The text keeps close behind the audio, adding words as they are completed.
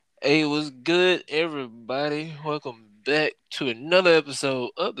Hey, what's good, everybody? Welcome back to another episode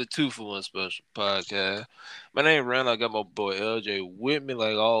of the Two for One Special Podcast. My name is Randall. I got my boy LJ with me,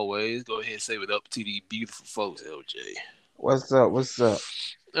 like always. Go ahead and say what up to these beautiful folks, LJ. What's up? What's up?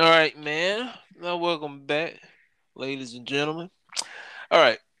 All right, man. Now, welcome back, ladies and gentlemen. All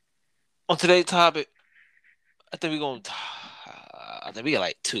right, on today's topic, I think we're gonna. I think we got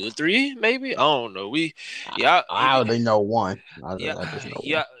like two or three, maybe. I don't know. I, Y'all, I only know one. I, yeah, I just know one.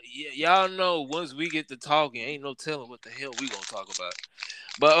 yeah, y'all know once we get to talking, ain't no telling what the hell we gonna talk about.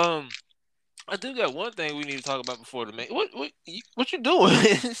 But I do got one thing we need to talk about before the main. What you doing?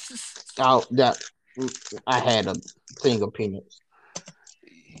 Oh, that I had a thing of peanuts.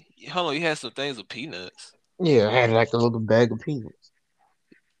 Hold on, you had some things with peanuts. Yeah, I had like a little bag of peanuts.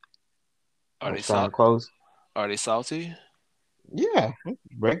 I Are they was trying to salt? close. Are they salty? Yeah,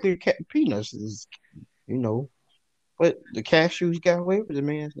 regular peanuts is but the cashews got away with the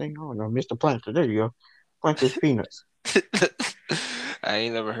man's name. I don't know, Mr. Planter. There you go, Planter's peanuts. I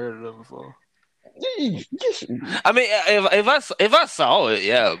ain't never heard of them before. Just, I mean, if I saw it,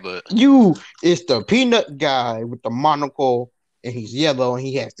 yeah, but you, it's the peanut guy with the monocle, and he's yellow and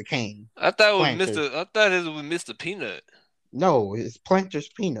he has the cane. I thought it was Planters. Mister. I thought it was Mister Peanut. No, it's Planter's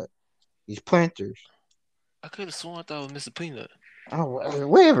peanut. He's Planters. I could have sworn I thought it was Mister Peanut. Oh,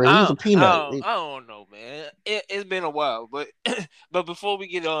 whatever. He's a peanut. I don't know, man. It's been a while, but but before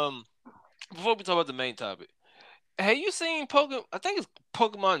we talk about the main topic, have you seen Pokemon? I think it's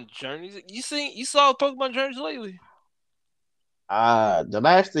Pokemon Journeys. You saw Pokemon Journeys lately? The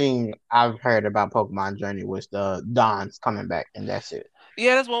last thing I've heard about Pokemon Journey was the Don's coming back, and that's it.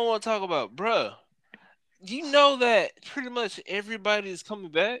 Yeah, that's what I want to talk about, bruh. You know that pretty much everybody is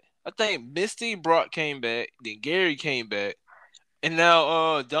coming back. I think Misty Brock came back, then Gary came back, and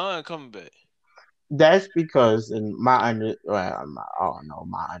now Don coming back. That's because in I don't know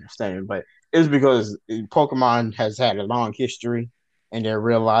my understanding, but it's because Pokemon has had a long history, and they're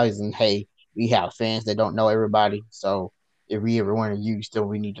realizing, hey, we have fans that don't know everybody, so if we ever want to use them,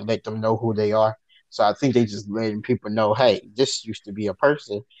 we need to let them know who they are. So I think they just letting people know, hey, this used to be a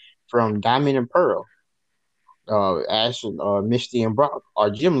person from Diamond and Pearl. Ash and Misty and Brock are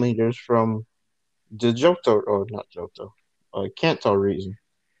gym leaders from the Johto, or not Johto, Kanto region,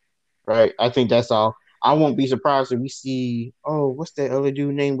 right? I think that's all. I won't be surprised if we see, oh, what's that other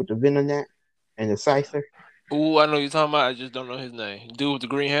dude name with the Venonat and the Scyther? Ooh, I know you're talking about. I just don't know his name. Dude with the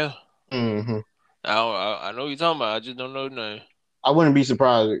green hair. Mm-hmm. I know you're talking about. I just don't know his name. I wouldn't be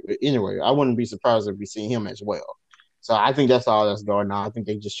surprised anyway. I wouldn't be surprised if we see him as well. So I think that's all that's going on. I think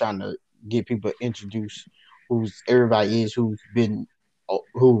they're just trying to get people introduced who's everybody is who's been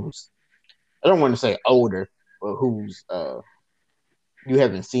who's I don't want to say older, but who's you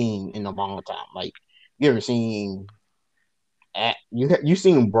haven't seen in a long time. Like you ever seen you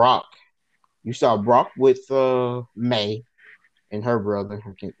seen Brock. You saw Brock with May and her brother.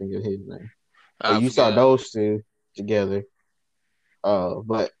 I can't think of his name, but I you saw forgot. those two together.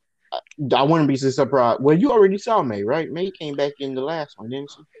 But I wouldn't be so surprised. Well, you already saw May, right? May came back in the last one,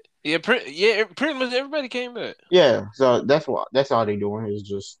 didn't she? Pretty much everybody came back. Yeah. So that's all they doing is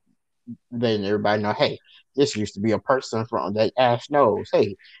just letting everybody know, hey, this used to be a person from that Ash knows.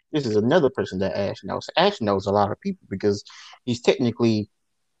 Hey, this is another person that Ash knows. Ash knows a lot of people because he's technically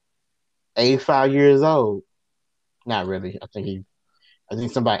 85 years old. Not really. I think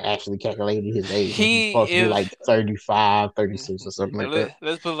somebody actually calculated his age, and he's He supposed to be like if 35, 36, or something like that.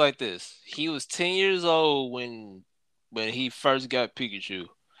 let's put it like this. He was 10 years old when he first got Pikachu.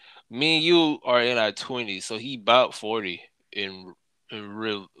 Me and you are in our 20s, so he about 40 in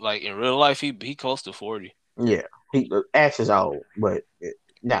real life. He close to 40. Yeah, Ash is old, but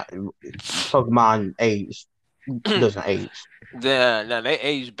not Pokemon age doesn't age. Now they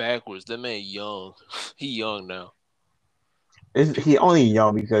age backwards. That man young. He young now. He only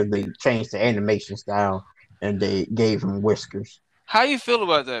young because they changed the animation style and they gave him whiskers. How you feel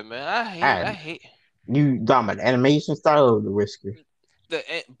about that, man? I And hate you talking about the animation style or the whiskers?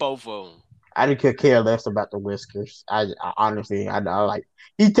 both of them. I could care less about the whiskers. I honestly, I like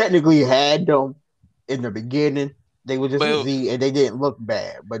he technically had them in the beginning. They were just a But Z and they didn't look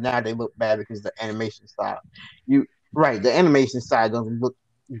bad, but now they look bad because the animation style. You right, the animation style doesn't look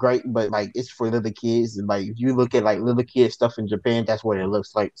great, but like it's for little kids. And like if you look at like little kid stuff in Japan, that's what it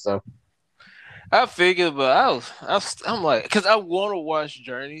looks like. So I figured, but I'm like, cause I want to watch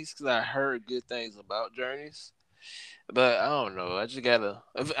Journeys, cause I heard good things about Journeys, but I don't know. I just gotta.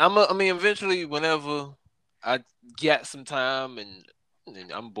 I mean, eventually, whenever I get some time and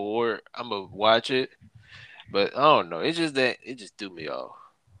I'm bored, I'm gonna watch it. But I don't know. It's just that it just threw me off.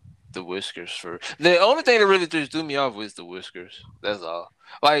 The whiskers for the only thing that really just threw me off was the whiskers. That's all.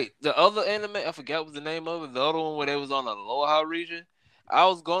 Like the other anime, I forgot what the name of it. The other one where they was on the Aloha region. I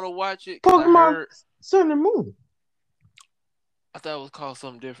was gonna watch it because I Pokemon heard. Sun and Moon. I thought it was called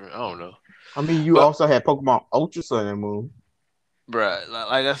something different. I don't know. I mean, you But also had Pokemon Ultra Sun and Moon. bruh,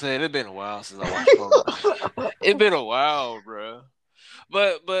 like I said, it's been a while since I watched Pokemon. It's been a while, bruh.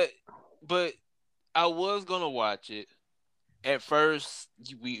 But I was gonna watch it. At first,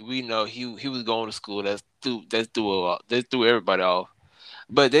 we know he was going to school. That threw everybody off.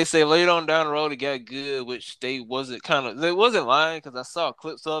 But they say later on down the road it got good, which they wasn't lying because I saw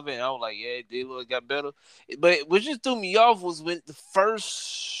clips of it and I was like, yeah, it did look got better. But what just threw me off was when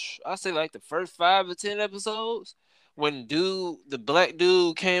I say like the first 5 to 10 episodes when the black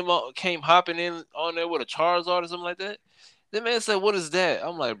dude came hopping in on there with a Charizard or something like that. The man said, "What is that?"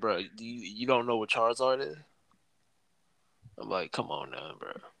 I'm like, bro, you don't know what Charizard is? I'm like, come on now,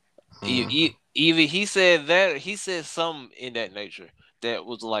 bro. Mhm. Either he said that or he said something in that nature that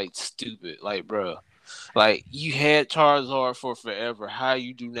was like stupid. Like, bro, like you had Charizard for forever. How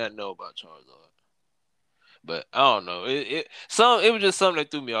you do not know about Charizard? But I don't know. It was just something that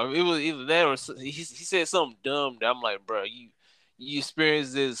threw me off. It was either that or he said something dumb that I'm like, bro, you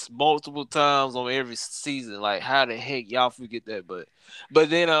experienced this multiple times on every season. Like, how the heck y'all forget that? But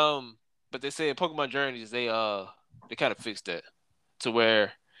then but they said Pokemon Journeys they kind of fixed that to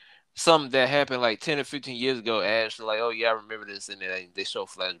where something that happened like 10 or 15 years ago. Actually, like, oh yeah, I remember this, and then they show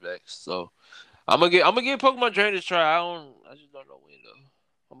flashbacks. So I'm gonna give Pokemon Journey a try. I just don't know when though.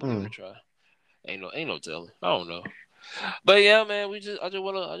 I'm gonna give it a Mm. try. Ain't no telling. I don't know. But yeah, man, I just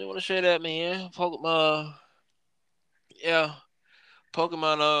wanna share that, man. Pokemon, yeah,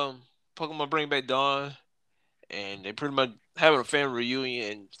 Pokemon Pokemon Bring Back Dawn, and they pretty much having a family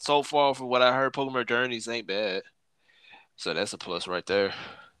reunion. And so far, from what I heard, Pokemon Journeys ain't bad. So that's a plus right there.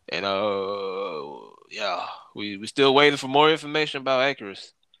 And yeah, we still waiting for more information about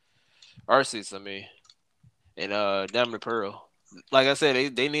Accurus, Arceus, I mean, and Diamond Pearl. Like I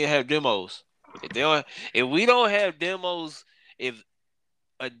said, they need to have demos. If they don't, if we don't have demos, if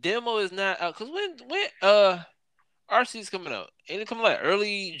a demo is not out, cause when Arceus coming out, ain't it coming like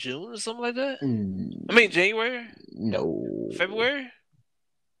early June or something like that? I mean Mm, January, no, February,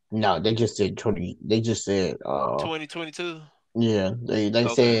 no, they just said 20. They just said 2022. yeah, they Okay,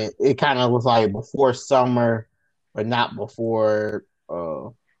 said it kind of was like before summer, but not before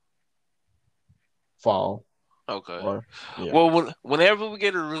fall okay. or yeah. Well, whenever we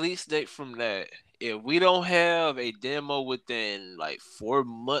get a release date from that, if we don't have a demo within like 4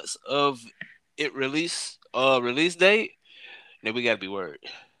 months of release date, then we gotta be worried.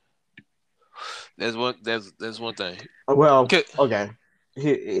 That's one thing. Well, 'Kay. okay.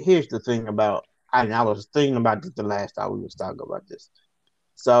 Here's the thing about I was thinking about this the last time we was talking about this.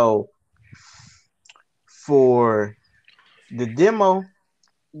 So for the demo,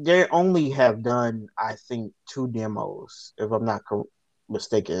 they only have done I think two demos, if I'm not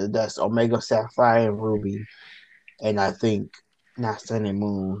mistaken. That's Omega Sapphire and Ruby, and I think not Sun and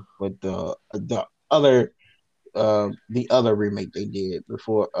Moon, but other the other remake they did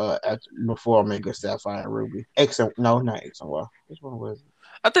before Omega Sapphire and Ruby. X and no, not X and Y. Which one was it?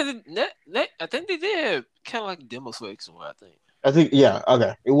 I think they did have kind of like demos for X and Y. I think. I think yeah,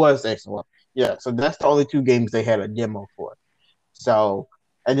 okay. It was X and Y. Yeah, so that's the only two games they had a demo for. So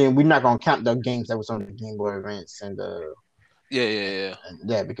and then we're not gonna count the games that was on the Game Boy Advance Yeah, yeah, yeah. and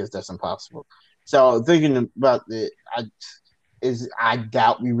that because that's impossible. So thinking about it, I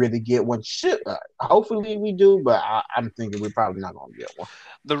doubt we really get one. Shit, hopefully we do, but I'm thinking we're probably not gonna get one.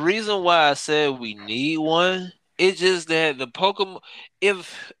 The reason why I said we need one, it's just that the Pokemon,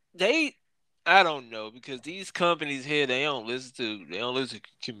 if they, I don't know because these companies here they don't listen to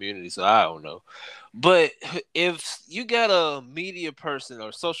community, so I don't know. But if you got a media person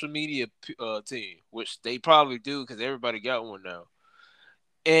or social media team, which they probably do because everybody got one now,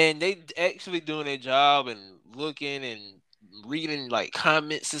 and they actually doing their job and looking and reading like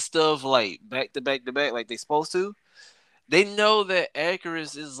comments and stuff like back to back to back like they supposed to, they know that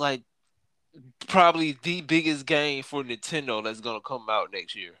Icarus is like probably the biggest game for Nintendo that's gonna come out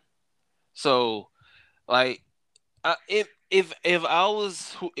next year. So like, if I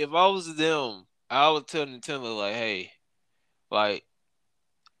was them, I would tell Nintendo like, hey, like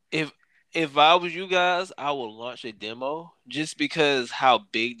if if I was you guys, I would launch a demo just because how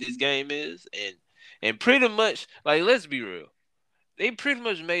big this game is and pretty much like let's be real, they pretty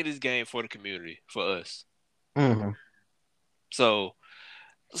much made this game for the community for us. Mm-hmm. So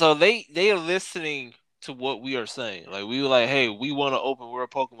they are listening to what we are saying. Like we were like, hey, we want an open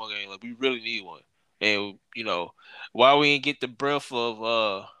world Pokemon game. Like we really need one. And why we didn't get the breath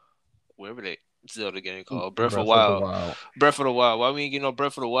of whatever that Zelda game called, Breath of Breath of the Wild. Wild. Breath of the Wild. Why we ain't get no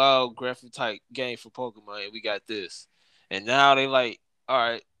Breath of the Wild graphic type game for Pokemon? And we got this, and now they like, all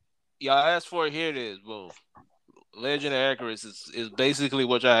right, y'all asked for it. Here it is. Boom. Legend of Icarus is basically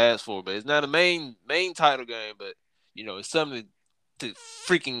what y'all asked for, but it's not a main title game, but it's something to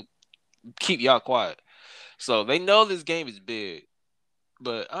freaking keep y'all quiet. So they know this game is big,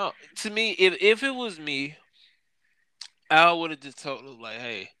 but to me, if it was me, I would have just told them like,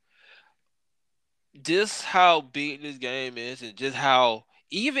 hey, just how big this game is, and just how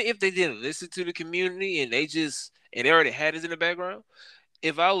even if they didn't listen to the community and they already had this in the background,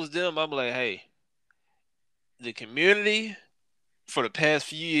 if I was them, I'm like, hey, the community for the past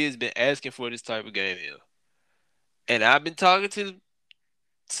few years been asking for this type of game here, and I've been talking to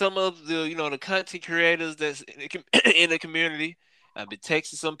some of the the content creators that's in the community. I've been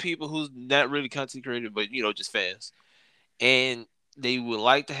texting some people who's not really content creators, but just fans, and they would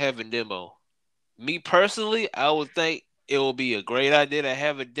like to have a demo. Me personally, I would think it will be a great idea to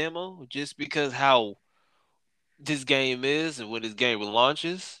have a demo just because how this game is and when this game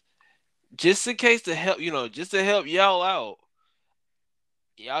launches. Just in case to help, just to help y'all out,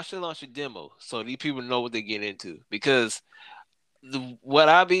 y'all should launch a demo so these people know what they get into. Because what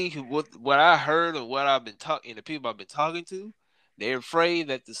I heard and what I've been talking, the people I've been talking to, they're afraid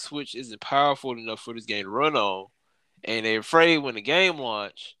that the Switch isn't powerful enough for this game to run on, and they're afraid when the game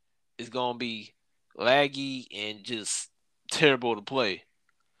launch, it's gonna be laggy and just terrible to play.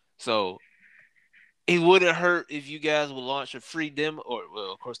 So it wouldn't hurt if you guys would launch a free demo, or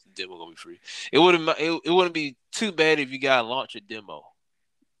well, of course the demo gonna be free. It wouldn't be too bad if you guys launch a demo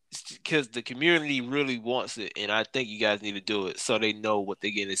because the community really wants it, and I think you guys need to do it so they know what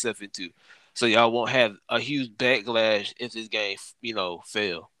they're getting themselves into. So y'all won't have a huge backlash if this game,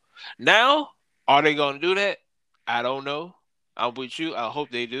 fail. Now, are they gonna do that? I don't know. I'm with you. I hope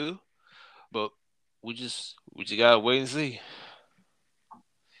they do, but we just gotta wait and see.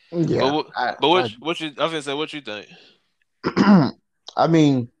 But Yeah, but I was gonna say what you think? I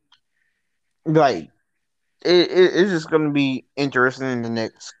mean, like it's just gonna be interesting in the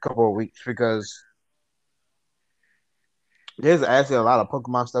next couple of weeks because there's actually a lot of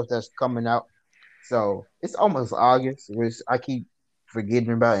Pokemon stuff that's coming out. So it's almost August, which I keep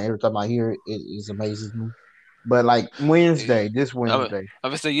forgetting about. And every time I hear it, it amazes me. But like Eh, This I'm Wednesday,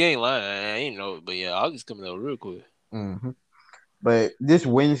 gonna say you ain't lying. I ain't know it, but yeah, August coming out real quick. hmm but this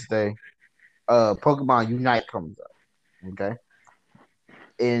Wednesday, Pokemon Unite comes up. Okay,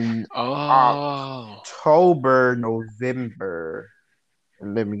 in Oh, October, November.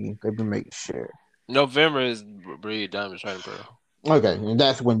 Let me make sure. November is Breed Diamond Shining Pearl. Okay, and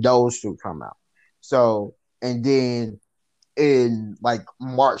that's when those two come out. So and then in like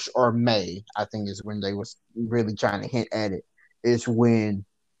March or May, I think is when they was really trying to hint at it. Is when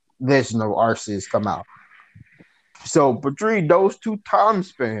Legend of Arceus come out. So between those two time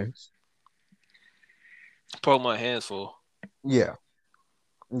spans, Pokemon hands full. yeah,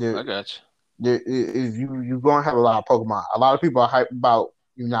 I got is you gonna have a lot of Pokemon. A lot of people are hyped about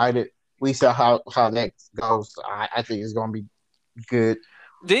United. We saw how that goes. I think it's gonna be good.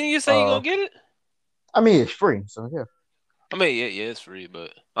 you. Didn't you say you Uh, gonna get it? I mean it's free, so yeah. I mean, yeah, it's free,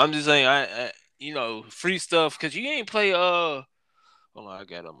 but I'm just saying, free stuff because you ain't play. Hold on, I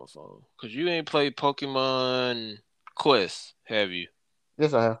got it on my phone because you ain't play Pokemon Quest, have you?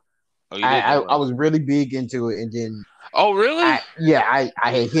 Yes, I have. Oh, you didn't, I huh? was really big into it, and then Oh, really? I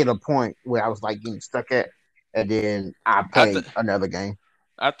had hit a point where I was like getting stuck at, and then I I th- played another game.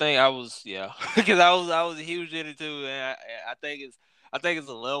 I think I was because I was huge in it too, and I think it's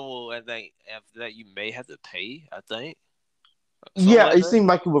a level. I think after that you may have to pay. I think something Yeah, like it that. seemed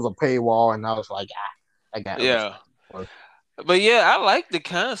like it was a paywall, and I was like, I got other Yeah, stuff. Or, but yeah, I like the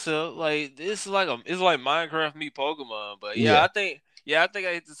concept. Like it's like Minecraft meet Pokemon. But yeah, I think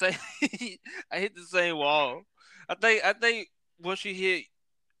I hit the same I hit the same wall. I think once you hit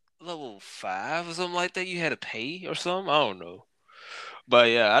level 5 or something like that, you had to pay or something. I don't know. But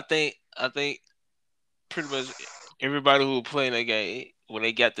yeah, I think pretty much everybody who was playing that game when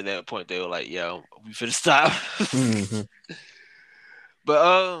they got to that point, they were like, "Yo, we finna stop." hmm But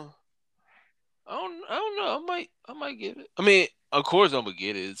I don't know. I might get it. I mean, of course I'm gonna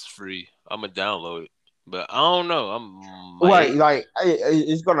get it. It's free. I'm gonna download it. But I don't know. I right. might. Like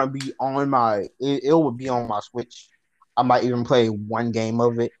it's gonna be on my. It will be on my Switch. I might even play one game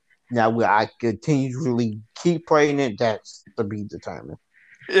of it. Now, will I continually keep playing it? That's to be determined.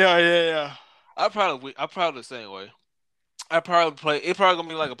 Yeah. I probably the same way. I probably play. It probably gonna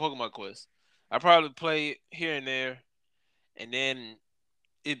be like a Pokemon Quest. I probably play here and there, and then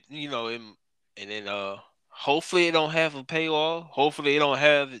it, and then Hopefully it don't have a paywall. Hopefully it don't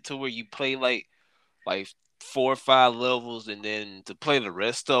have it to where you play like 4 or 5 levels, and then to play the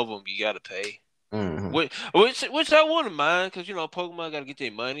rest of them you gotta pay. Hmm. Which I wouldn't mind, because Pokemon gotta get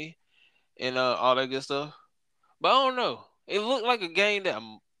their money and all that good stuff. But I don't know. It looked like a game that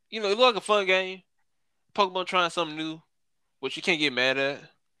it looked like a fun game. Pokemon trying something new, which you can't get mad at.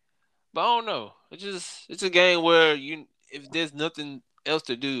 But I don't know. It's a game where if there's nothing else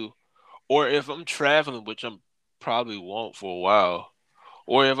to do, or if I'm traveling, which I'm probably won't for a while,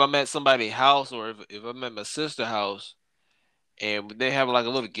 or if I'm at somebody's house, or if I'm at my sister's house and they have like a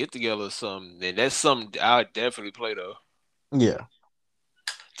little get together or something, then that's something I would definitely play though, Yeah,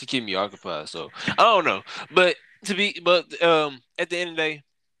 to keep me occupied. So I don't know, but at the end of the day,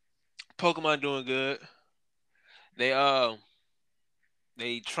 Pokemon doing good. They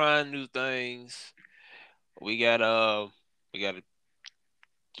they trying new things. We got we got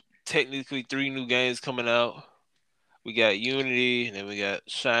technically 3 new games coming out. We got Unity, and then we got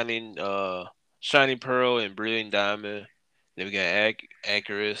Shining Pearl and Brilliant Diamond. Then we got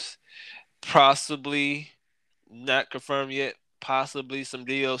Acuris. Possibly, not confirmed yet. Possibly some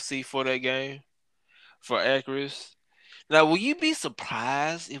DLC for that game for Acuris. Now, will you be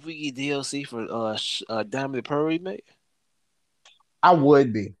surprised if we get DLC for Diamond and Pearl remake? I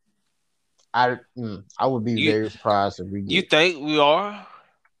would be. I would be You very surprised if we you get. think we are?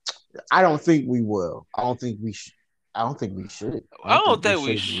 I don't think we will. I don't think we should. I don't think we should. I I don't don't think there think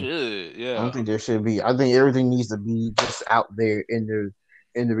we should be. should. I don't Yeah. think there should be. I think everything needs to be just out there in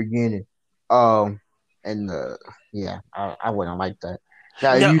the beginning. Um, and yeah, I wouldn't like that.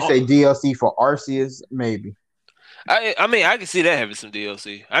 Now, if No, you say DLC for Arceus, maybe. I mean I can see that having some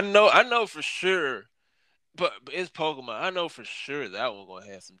DLC. I know for sure, but it's Pokemon. I know for sure that one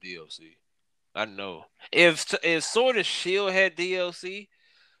gonna have some DLC. I know. If Sword and Shield had DLC,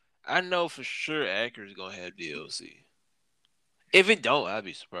 I know for sure Acker's gonna have DLC. If it don't, I'd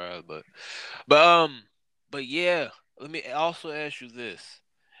be surprised. But but yeah. Let me also ask you this.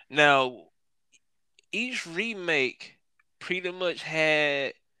 Now, each remake pretty much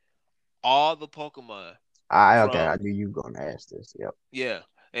had all the Pokemon I okay. from I knew you were gonna ask this. Yep. yeah.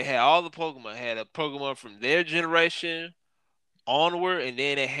 It had all the Pokemon. It had a Pokemon from their generation onward, and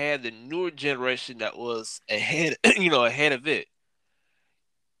then it had the newer generation that was ahead, ahead of it.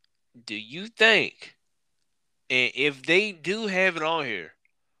 Do you think, and if they do have it on here,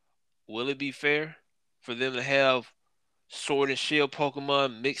 will it be fair for them to have Sword and Shield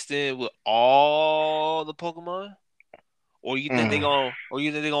Pokemon mixed in with all the Pokemon, Mm. or you think they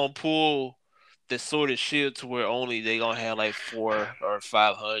gonna pull the Sword and Shield to where only they gonna have like 400 or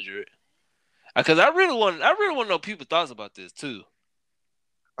 500? Because I really want to know people's thoughts about this too.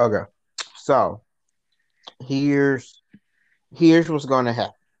 Okay. So here's here's what's gonna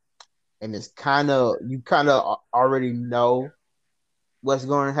happen, and it's kind of already know what's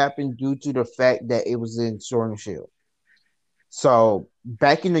going to happen due to the fact that it was in Sword and Shield. So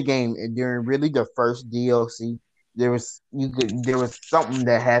back in the game, and during really the first DLC, there was something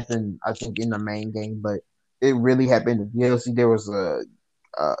that happened. I think in the main game, but it really happened in the DLC. There was uh,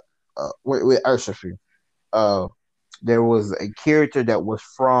 with Urshifu. Uh, there was a character that was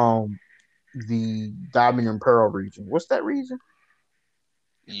from the Diamond and Pearl region. What's that region?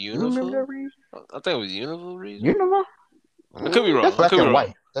 You remember Unifu? that region? I think it was Unifu You region. know, I could be that's wrong. I black could be and wrong.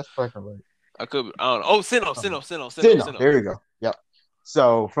 white. That's black and white. I could be. I don't know. Oh, Um, Sinnoh. Sinnoh. There we go. Yep.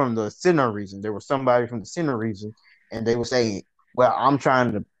 So from the Sinnoh region, there was somebody from the Sinnoh region, and they were saying, "Well, I'm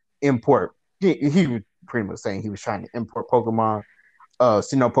trying to import." He was pretty much saying he was trying to import Pokemon,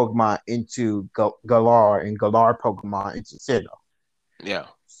 Sinnoh Pokemon into Galar and Galar Pokemon into Sinnoh. Yeah.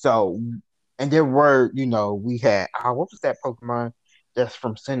 So, and there were, we had what was that Pokemon that's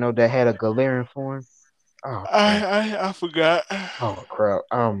from Sinnoh that had a Galarian form? Oh crap! I forgot. Oh crap!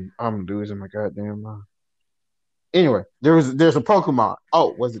 I'm losing my goddamn mind. Anyway, there's a Pokemon.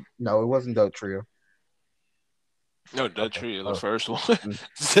 Oh, was it? No, it wasn't Dugtrio. No, that Okay. tree is the Oh, first one. I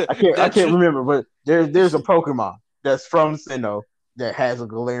that can't tree. remember, but there's a Pokemon that's from Sinnoh that has a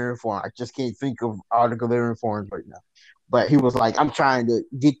Galarian form. I just can't think of all the Galarian forms right now. But he was like, I'm trying to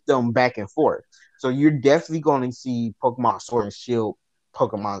get them back and forth. So you're definitely going to see Pokemon Sword and Shield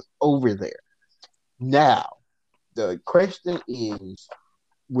Pokemon over there. Now, the question is,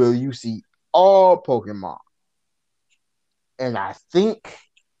 will you see all Pokemon? And I think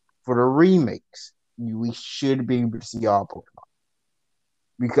for the remakes, we should be able to see all Pokemon.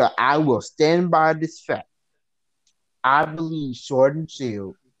 Because I will stand by this fact. I believe Sword and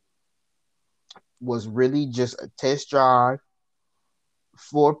Shield was really just a test drive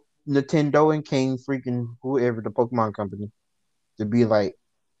for Nintendo and King freaking whoever the Pokemon company to be like,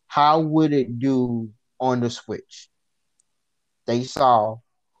 how would it do on the Switch. They saw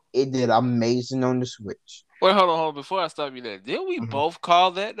it did amazing on the Switch. Wait, hold on. Before I stop you there, didn't we Mhm. both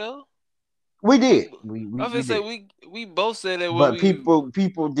call that though? We We, did. We, I we was gonna we say did. we both said that when But we.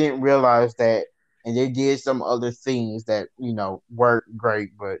 people didn't realize that, and they did some other things that weren't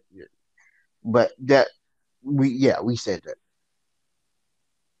great. But that we said that.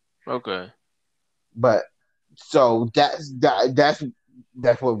 Okay. But so that's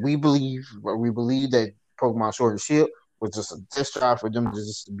what we believe. What we believe that Pokemon Sword and Shield was just a test drive for them to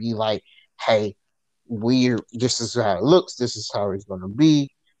just be like, hey, this is how it looks. This is how it's gonna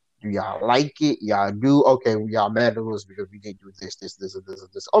be. Do y'all like it? Y'all do? Okay, well, y'all mad at us because we didn't do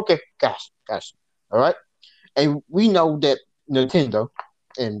this. Okay, gosh. All right. And we know that Nintendo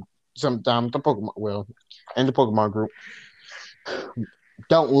and sometimes the Pokemon, and the Pokemon group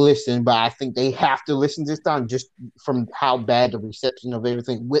don't listen, but I think they have to listen this time just from how bad the reception of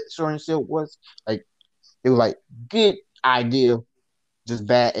everything with Sword and Shield was. Like, they were like, good idea, just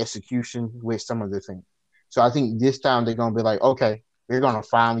bad execution with some of the things. So I think this time they're gonna be like, okay, we're gonna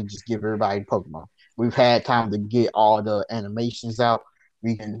finally just give everybody Pokemon. We've had time to get all the animations out.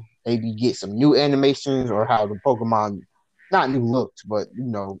 We can maybe get some new animations or how the Pokemon, not new looks, but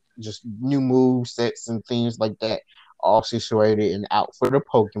just new move sets and things like that, all situated and out for the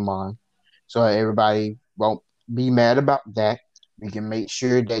Pokemon. So everybody won't be mad about that. We can make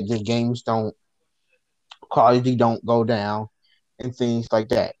sure that the games don't quality don't go down and things like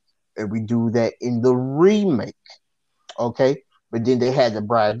that. And we do that in the remake, okay? But then they had the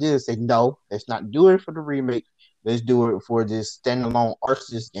bright idea to say, no, let's not do it for the remake. Let's do it for this standalone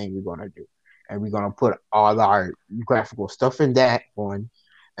Arceus game we're gonna do. And we're gonna put all our graphical stuff in that one,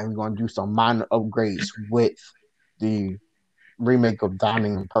 and we're gonna do some minor upgrades with the remake of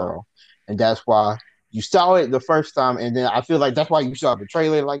Diamond and Pearl, and that's why you saw it the first time, and then I feel like that's why you saw the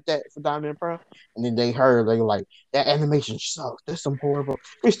trailer like that for Diamond and Pearl, and then they were like that animation sucks. That's some horrible.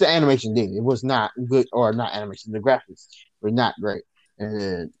 Which the animation did. It was not good, or not animation. The graphics were not great, and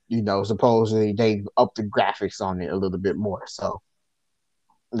then supposedly they upped the graphics on it a little bit more. So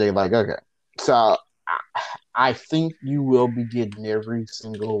they like okay, so. I think you will be getting every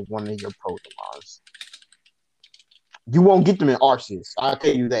single one of your Pokemons. You won't get them in Arceus. I'll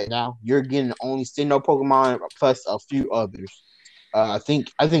tell you that now. You're getting only Sinnoh Pokemon plus a few others. I think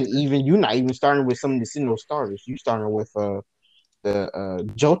even you're not even starting with some of the Sinnoh starters. You starting with the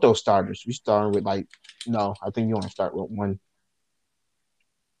Johto starters. You starting with like no, I think you want to start with one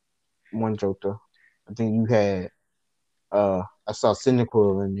Johto. I think you had I saw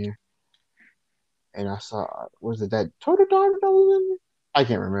Cyndaquil in there, and I saw was it that Totodile that was in there? I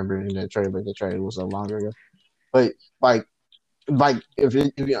can't remember in that trailer. The trailer was so long ago, but like if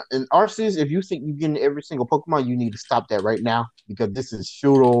in Arceus, if you think you're getting every single Pokemon, you need to stop that right now because this is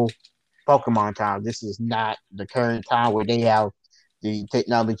feudal Pokemon time. This is not the current time where they have the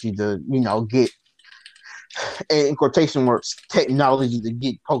technology to get in quotation marks technology to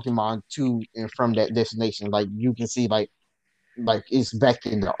get Pokemon to and from that destination. Like you can see, like it's back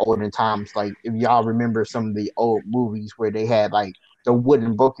in the olden times. Like if y'all remember some of the old movies where they had like the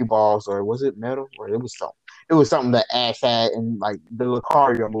wooden Pokeballs, or was it metal, or it was something. It was something that Ash had in like the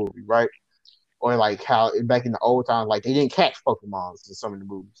Lucario movie, right? Or like how back in the old times, like they didn't catch Pokemons in some of the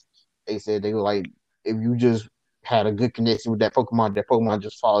movies. They said they were like, if you just had a good connection with that Pokemon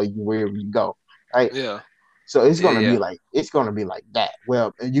just follow you wherever you go, right? Yeah. So it's Yeah. gonna be Yeah. like that.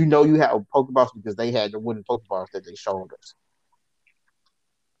 Well, you have Pokeballs because they had the wooden Pokeballs that they showed us.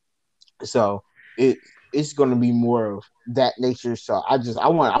 So it's gonna be more of that nature. So I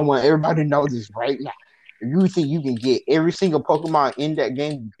want everybody to know this right now. If you think you can get every single Pokemon in that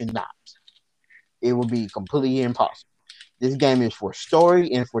game, you cannot. It will be completely impossible. This game is for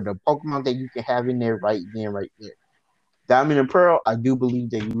story and for the Pokemon that you can have in there right there. Diamond and Pearl, I do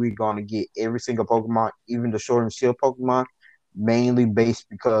believe that you are gonna get every single Pokemon, even the Sword and Shield Pokemon, mainly based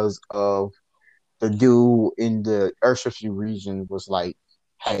because of the dude in the Urshifu region was like,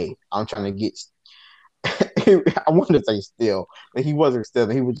 "Hey, I'm trying to get." I wanted to say still, but he wasn't still.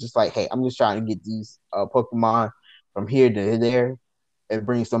 He was just like, "Hey, I'm just trying to get these Pokemon from here to there, and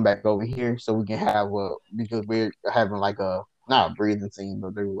bring some back over here, so we can have because we're having like a not a breathing scene,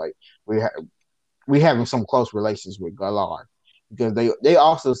 but they were like we ha- we having some close relations with Galar because they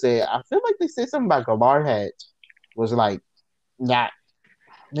also said I feel like they said something about Galar had was like not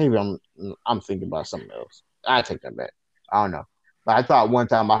maybe I'm thinking about something else. I take that back. I don't know, but I thought one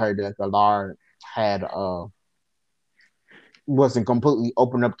time I heard that Galar had wasn't completely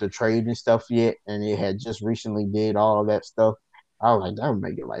open up to trade and stuff yet, and it had just recently did all that stuff. I was like, that would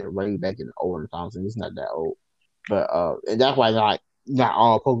make it like way back in the older times, and it's not that old. But and that's why not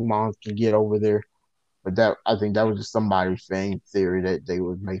all Pokemon can get over there. But that I think that was just somebody's fan theory that they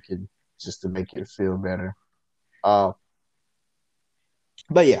were making just to make it feel better. Uh,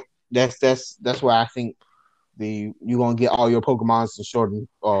 but yeah, that's why I think you're gonna get all your Pokemons in Sword and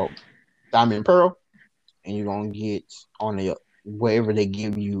Diamond and Pearl, and you're gonna get on the wherever they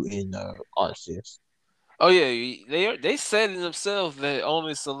give you in Arceus. Oh yeah, they said it themselves that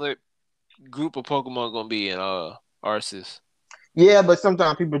only select group of Pokemon gonna be in Arceus. Yeah, but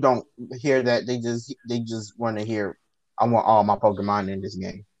sometimes people don't hear that. They just want to hear. I want all my Pokemon in this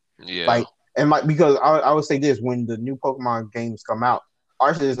game. Yeah. Like, and my because I would say this when the new Pokemon games come out,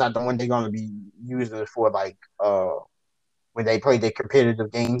 Arceus is not the one they're gonna be using for like when they play their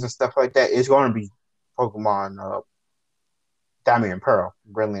competitive games and stuff like that. It's gonna be Pokemon Diamond and Pearl,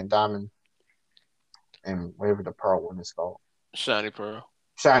 Brilliant Diamond, and whatever the Pearl one is called, Shiny Pearl.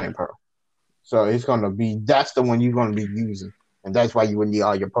 Shining Pearl. So it's gonna be that's the one you're gonna be using, and that's why you would need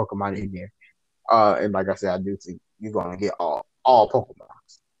all your Pokemon in there. And like I said, I do think you're gonna get all Pokemon.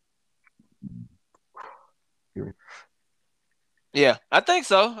 Yeah, I think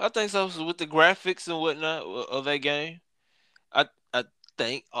so. I think so. So with the graphics and whatnot of that game, I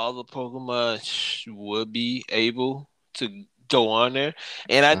think all the Pokemon would be able to go on there,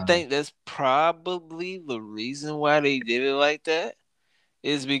 and I Uh, think that's probably the reason why they did it like that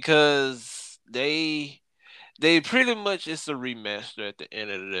is because they pretty much it's a remaster at the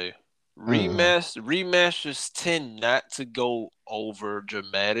end of the day. mm, Remasters tend not to go over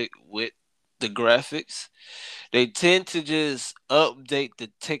dramatic with the graphics. They tend to just update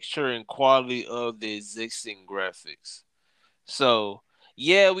the texture and quality of the existing graphics. So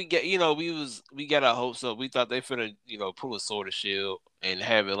yeah, we get we got our hopes up. We thought they finna pull a Sword of Shield and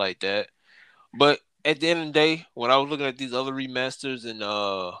have it like that. But at the end of the day, when I was looking at these other remasters and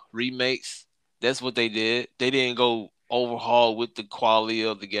remakes, that's what they did. They didn't go overhaul with the quality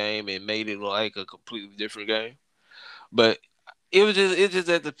of the game and made it like a completely different game. But it just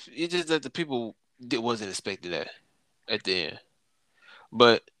that the people wasn't expecting that at the end.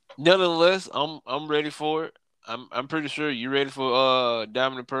 But nonetheless, I'm ready for it. I'm pretty sure you're ready for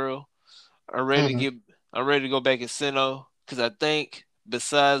Diamond and Pearl. I'm ready to mm-hmm. get I'm ready to go back in Sinnoh because I think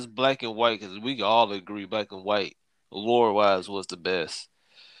besides Black and White, because we can all agree Black and White lore wise was the best.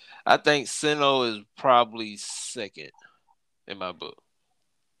 I think Sinnoh is probably second in my book.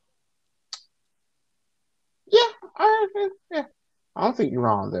 Yeah, yeah. I don't think you're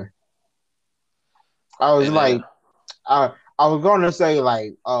wrong there. I was And like, I was gonna say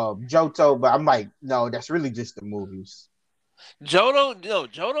like Johto, but I'm like, no, that's really just the movies.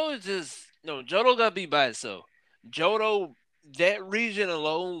 Johto is just no Johto got to be by itself. Johto, that region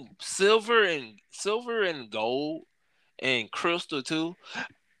alone, silver and gold and crystal too.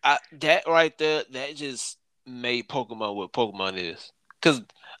 That right there, that just made Pokemon what Pokemon is. Cause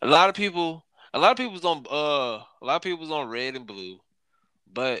a lot of people, a lot of people's on Red and Blue,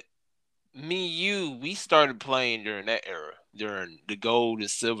 but me, and you, we started playing during that era, during the Gold and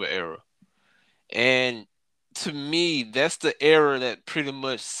Silver era, and to me, that's the era that pretty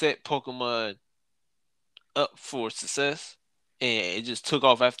much set Pokemon up for success, and it just took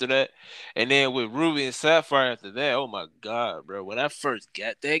off after that. And then with Ruby and Sapphire after that, oh my god, bro! When I first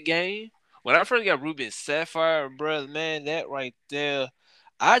got that game, when I first got Ruby and Sapphire, bro, man, that right there,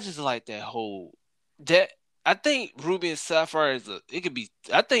 I just like that whole that. I think Ruby and Sapphire is a. It could be.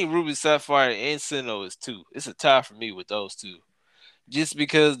 I think Ruby Sapphire and Sinnoh is two. It's a tie for me with those two. Just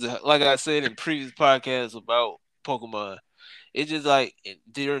because, like I said in previous podcasts about Pokemon, it's just like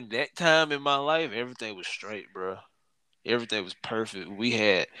during that time in my life, everything was straight, bro. Everything was perfect. We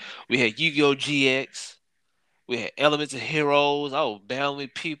had Yu-Gi-Oh GX. We had Elements of Heroes. I was battling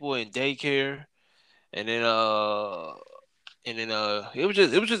people in daycare, and then it was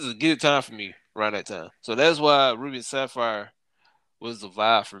just a good time for me around that time. So that's why Ruby and Sapphire was the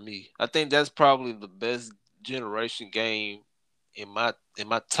vibe for me. I think that's probably the best generation game in my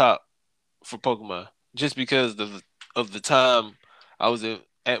top for Pokemon, just because of the time I was in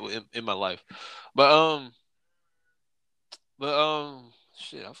my life. But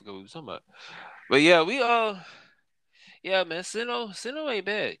shit, I forgot what we were talking about. But yeah, yeah, man, Sinnoh ain't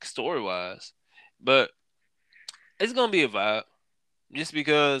bad story wise, but it's gonna be a vibe just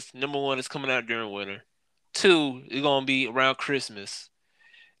because number one, it's coming out during winter. Two, it's gonna be around Christmas.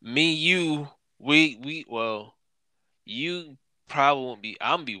 Me, you, well, you probably won't be.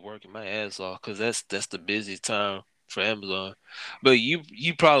 I'm be working my ass off because that's the busiest time for Amazon. But you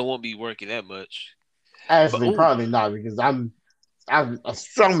probably won't be working that much. But Actually, oh probably not because I'm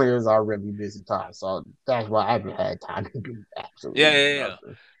summer is already busy time, so that's why I haven't had time to do yeah, absolutely yeah, yeah.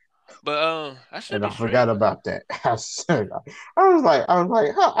 nothing. I should And be I forgot straight. about that. I was like,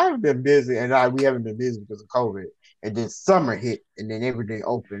 huh, I've been busy, and we haven't been busy because of COVID. And then summer hit, and then everything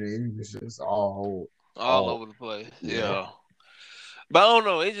opened, and it was just All all, over the place. yeah. Yeah. But I don't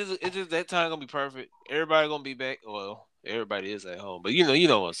know. It's just that time gonna be perfect. Everybody gonna be back. Well, everybody is at home, but you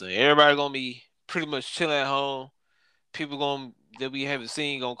know what I'm saying. Everybody gonna be pretty much chilling at home. People gonna that we haven't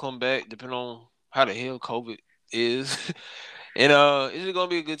seen gonna come back, depending on how the hell COVID is, and it's just gonna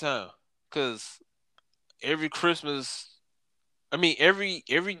be a good time. Cause every Christmas, I mean every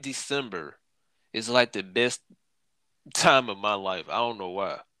December is like the best time of my life. I don't know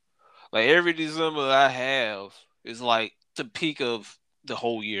why. Like every December I have is like the peak of the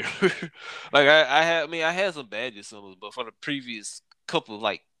whole year. Like I had some bad Decembers, but for the previous couple of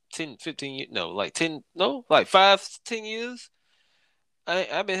like 10, 15 years, no, like 10, no, like 5, 10 years,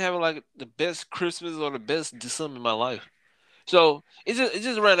 I've been having like the best Christmas or the best December in my life. So it's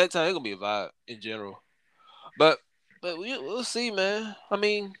just around that time it's gonna be a vibe in general. But we'll see, man. I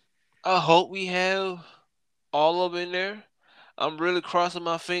mean, I hope we have all of them in there. I'm really crossing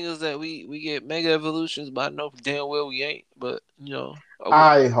my fingers that we get mega evolutions, but I know damn well we ain't. But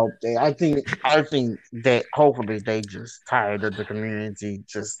I hope they. I think that hopefully they just tired of the community.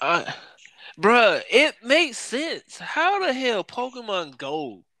 Just I, bruh, it makes sense. How the hell Pokemon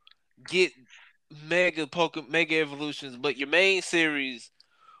Go get mega evolutions, but your main series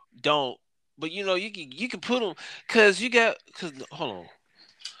don't? But you can put them because hold on,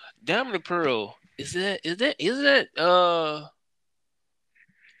 Diamond and Pearl is that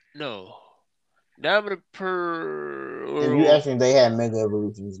no Diamond and if you Pearl. asking, they had mega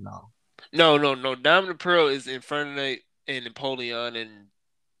evolutions now. No. Diamond and Pearl is Infernape and Napoleon and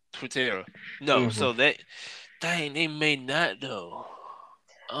Torterra. No, Hmm. so dang, they may not though.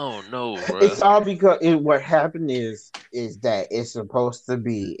 Oh no, It's bruh. all because what happened is that it's supposed to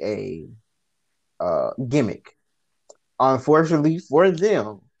be a gimmick. Unfortunately for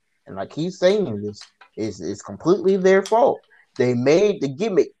them, and I keep saying this, is it's completely their fault. They made the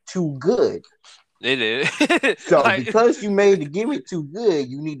gimmick too good. They did. So Like because you made the gimmick too good,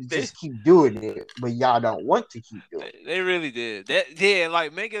 you need to they, just keep doing it, but y'all don't want to keep doing they really did. That yeah,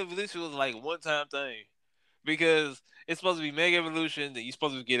 like Mega Evolution was like a one time thing. Because it's supposed to be Mega Evolution, that you're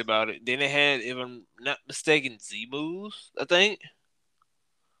supposed to forget about it. Then they had, if I'm not mistaken, Z moves, I think.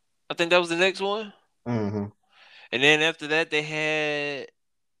 I think that was the next one. it. Hmm. And then after that they had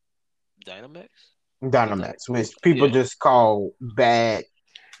Dynamax. Was that Dynamax, which people yeah. just call bad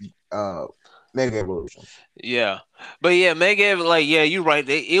uh mega evolutions. Yeah, but yeah, like yeah, you're right.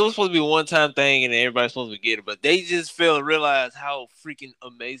 It was supposed to be a one time thing, and everybody's supposed to get it, but they just failed to realize how freaking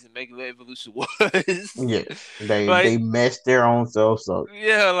amazing Mega Evolution was. Yes, they Like, they messed their own selves up.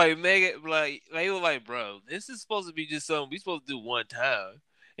 yeah, like Mega, like they were like, bro, this is supposed to be just something we supposed to do one time,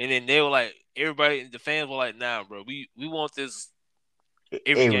 and then they were like, everybody, the fans were like, nah, bro, we want this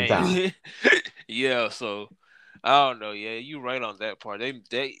every Every time. game. Yeah, so I don't know. Yeah, you right on that part.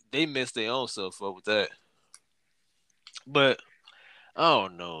 They messed their own self up with that, but. I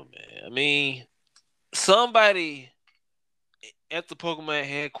don't know, man. I mean, somebody at the Pokemon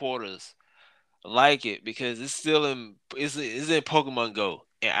headquarters like it because it's in Pokemon Go,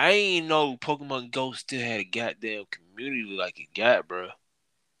 and I ain't know Pokemon Go still had a goddamn community like it got, bro.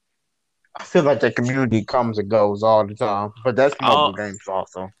 I feel like the community comes and goes all the time, but that's I mobile don't, games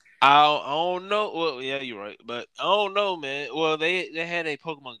also. I don't know. Well, yeah, you're right, but I don't know, man. Well, they had a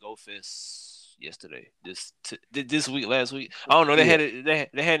Pokemon Go Fest yesterday, this week, last week. I don't know. They Yeah, had it.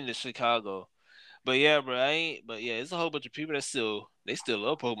 They had it in Chicago. But yeah, bro, I ain't. But yeah, it's a whole bunch of people that still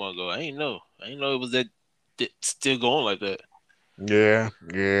love Pokemon Go. I ain't know it was that still going like that. yeah,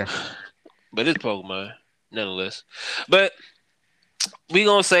 yeah. But it's Pokemon, nonetheless. But we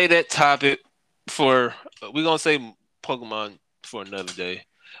gonna say that topic for we gonna say Pokemon for another day.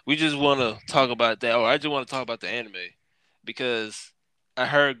 We just want to talk about that, or I just want to talk about the anime because I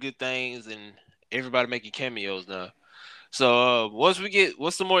heard good things and everybody making cameos now. So once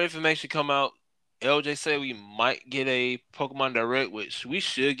some more information come out, LJ said we might get a Pokemon Direct, which we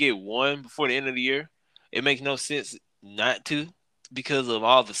should get one before the end of the year. It makes no sense not to because of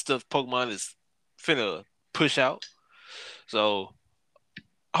all the stuff Pokemon is finna push out. So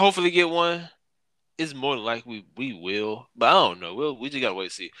hopefully get one. It's more than likely we will, but I don't know. We just gotta wait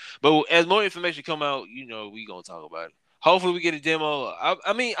and see. But as more information come out, we gonna talk about it. Hopefully we get a demo.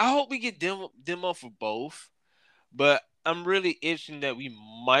 I mean, I hope we get demo for both. But I'm really itching that we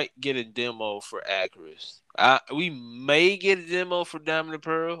might get a demo for Acrus. We may get a demo for Diamond and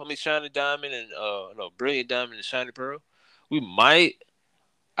Pearl. I mean Shiny Diamond and no Brilliant Diamond and Shiny Pearl. We might.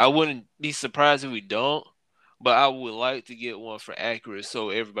 I wouldn't be surprised if we don't. but I would like to get one for accurate so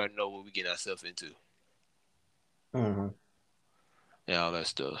everybody know what we get ourselves into Mm-hmm. and all that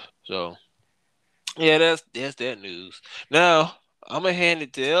stuff. So yeah, that's that news. Now I'm gonna hand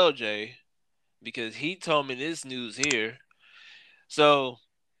it to LJ because he told me this news here. So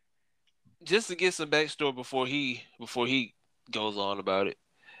just to get some backstory before he goes on about it,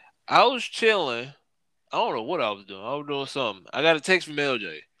 I was chilling. I don't know what I was doing. I was doing something. I got a text from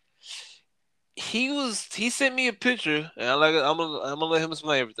LJ. He sent me a picture, and I'm gonna let him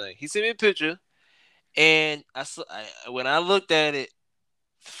explain everything. He sent me a picture, and when I looked at it,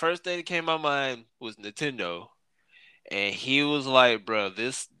 the first thing that came to my mind was Nintendo, and he was like, "Bro,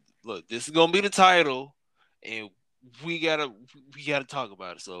 this is gonna be the title, and we gotta we gotta talk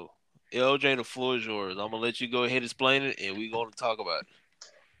about it." So, LJ, the floor is yours. I'm gonna let you go ahead and explain it, and we gonna talk about it.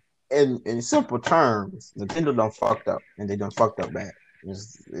 In simple terms, Nintendo done fucked up, and they done fucked up bad.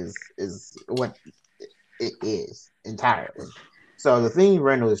 Is what it is entirely. So the thing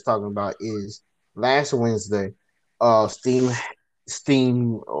Randall is talking about is last Wednesday, Valve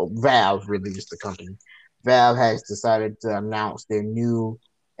released the company. Valve has decided to announce their new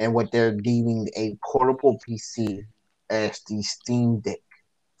and what they're deeming a portable PC as the Steam Deck.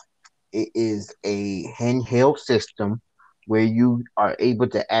 It is a handheld system where you are able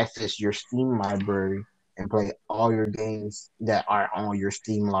to access your Steam library and play all your games that are on your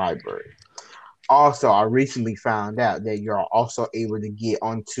Steam library. Also, I recently found out that you're also able to get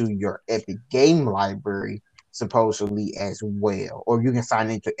onto your Epic Game library supposedly as well, or you can sign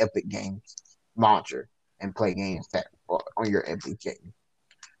into Epic Games launcher and play games that are on your Epic Game,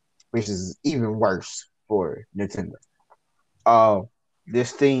 which is even worse for Nintendo. Uh,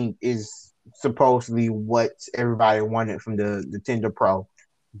 this thing is supposedly what everybody wanted from the Nintendo Pro,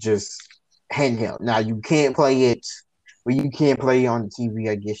 just handheld. Now you can't play it, but you can't play it on the TV.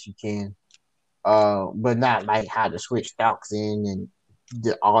 I guess you can, but not like how the Switch docks in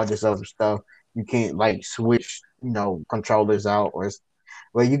and all this other stuff. You can't like switch, controllers out, or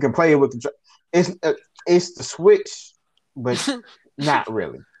well, you can play it with the. It's the Switch, but not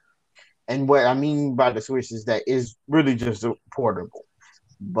really. And what I mean by the Switch is that it's really just a portable,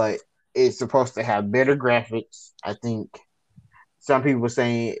 but it's supposed to have better graphics. I think some people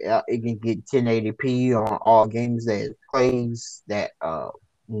saying it can get 1080p on all games that it plays that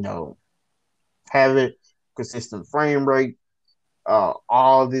you know have it consistent frame rate,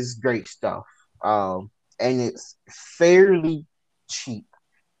 all this great stuff, and it's fairly cheap.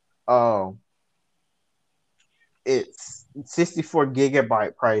 Um, it's 64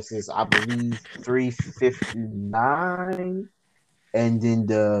 gigabyte prices, I believe 359, and then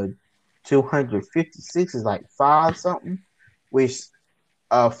the 256 is like five something. Which,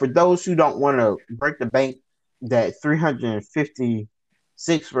 for those who don't want to break the bank, that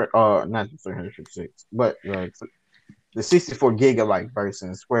 356 for not 356, but the 64 gigabyte version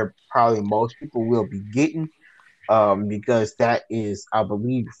is where probably most people will be getting, because that is, I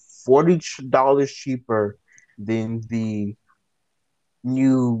believe, $40 cheaper than the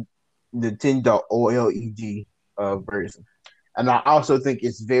new Nintendo OLED version. And I also think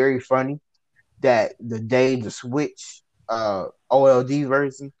it's very funny that the day the Switch OLED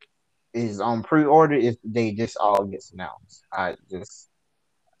version is on pre-order is the day this all gets announced. I just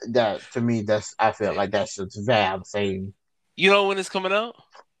that to me that's I feel like that's just Valve saying You know when it's coming out?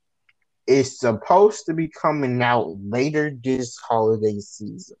 it's supposed to be coming out later this holiday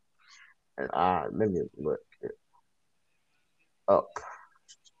season. And let me look it up.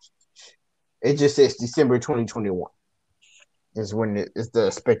 It just says December 2021 is when it's the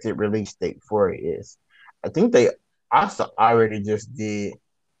expected release date for it is. I think they also already just did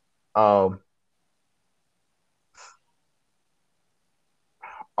um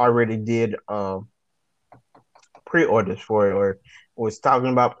already did pre-orders for it, or was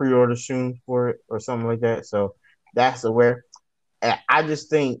talking about pre-orders soon for it or something like that. So that's aware. And I just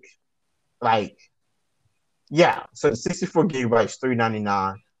think like yeah, so the 64 gigabytes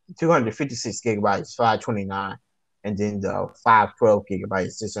 399, 256 gigabytes 529, and then the 512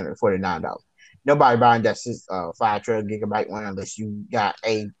 gigabytes $649. Nobody buying that 512 gigabyte one unless you got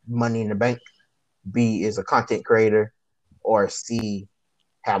A, money in the bank, B, is a content creator, or C,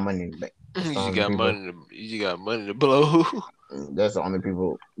 have money in the bank. That's You the just only got people. money. You got money to blow. That's the only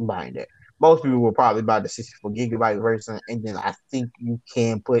people buying that. Most people will probably buy the 64 gigabyte version, and then I think you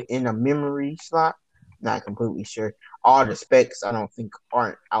can put in a memory slot. Not completely sure. All the specs I don't think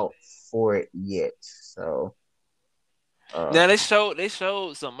aren't out for it yet. So uh Now they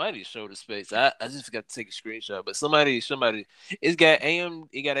showed somebody showed the specs. I just forgot to take a screenshot, but somebody it got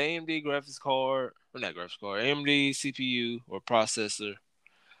AMD graphics card, or not graphics card, AMD CPU or processor.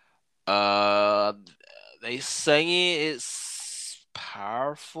 Uh, They saying it's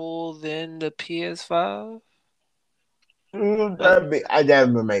powerful than the PS5. Uh, That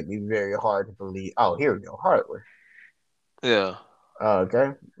would make me very hard to believe. Oh, here we go. Hardware. yeah.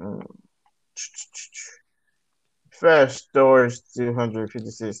 Okay. Flash storage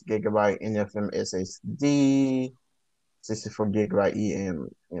 256 gigabyte NFM SSD, 64 gigabyte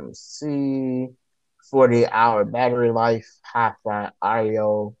eMMC, 40-hour battery life, Hi-Fi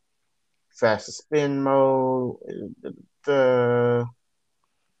audio, fast spin mode, the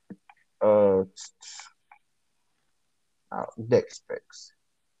uh, deck specs,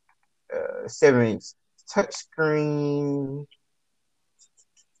 7-inch touchscreen,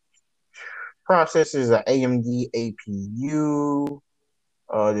 processor is an AMD APU.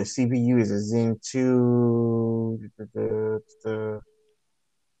 The CPU is a Zen 2.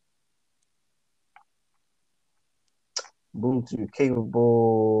 Bluetooth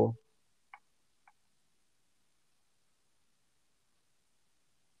capable.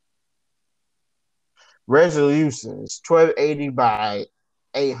 Resolution is 1280 by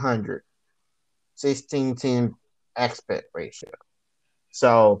 800, 1610 aspect ratio.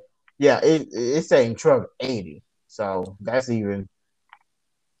 So yeah, it's saying 1280. So that's even,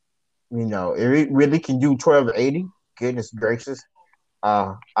 it really can do 1280. Goodness gracious.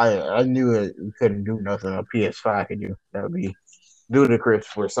 I knew it couldn't do nothing a PS5 could do. That would be ludicrous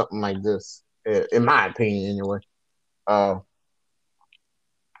for something like this, in my opinion, anyway. Uh,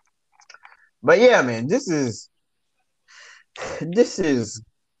 but yeah, man, this is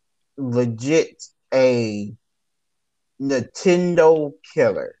legit a Nintendo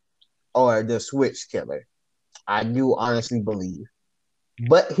killer or the Switch killer. I do honestly believe.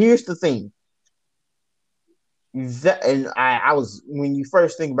 But here's the thing. And I was, when you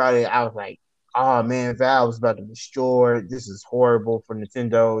first think about it, I was like, oh man, Valve's about to destroy. This is horrible for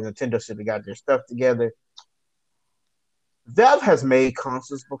Nintendo. Nintendo should have got their stuff together. Valve has made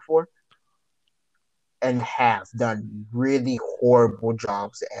consoles before and have done really horrible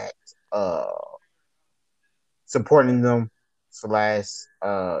jobs at supporting them slash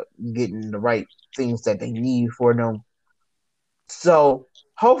getting the right things that they need for them. So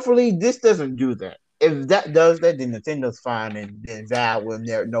hopefully this doesn't do that. If that does that, then Nintendo's fine, and then Valve will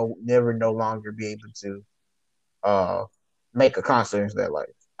never no longer be able to uh make a console in their life.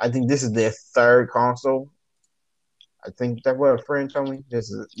 I think this is their third console. I think that what a friend told me.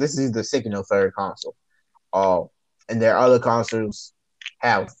 This is the second or third console. Uh, and their other consoles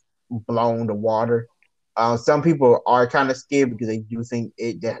have blown the water. Some people are kind of scared because they do think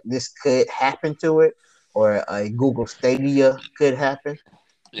that this could happen to it, or a Google Stadia could happen.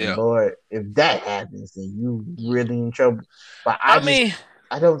 And Yeah. Lord, if that happens, then you really in trouble. But I mean,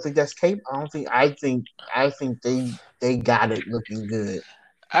 I don't think that's capable. I think they got it looking good.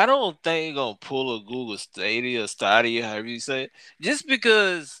 I don't think you're gonna pull a Google Stadia, however you say it, just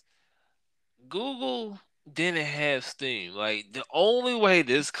because Google didn't have Steam. Like the only way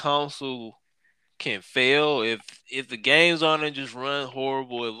this console can fail if the games on it just run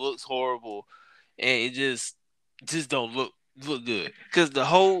horrible, it looks horrible, and it just don't look good. Because the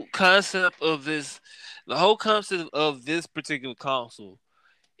whole concept of this particular console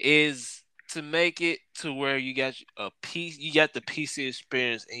is to make it to where you got the PC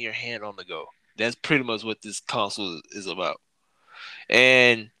experience in your hand on the go. That's pretty much what this console is about,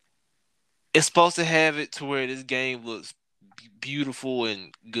 and it's supposed to have it to where this game looks beautiful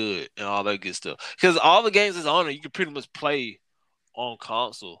and good and all that good stuff. Because all the games that's on it, you can pretty much play on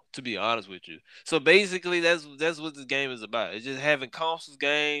console. To be honest with you, so basically that's what this game is about. It's just having console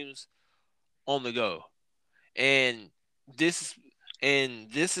games on the go, and this is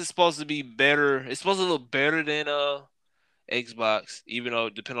this is supposed to be better. It's supposed to look better than Xbox, even though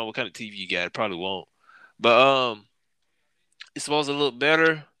depending on what kind of TV you got, it probably won't. But it's supposed to look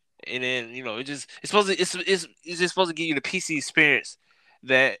better, and then it's just supposed to give you the PC experience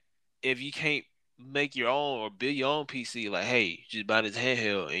that if you can't make your own or build your own PC, like hey, just buy this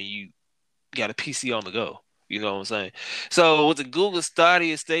handheld and you got a PC on the go. You know what I'm saying? So with the Google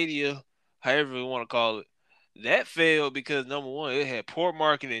Stadia, however you want to call it, that failed because number one, it had poor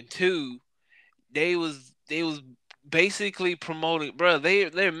marketing. Two, they was basically promoting, bro.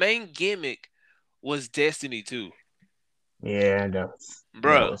 Their main gimmick was Destiny 2, Yeah, that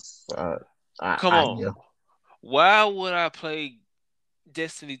bro. was I, Come I on, yeah. why would I play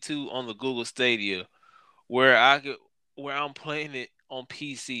Destiny 2 on the Google Stadia where I'm playing it on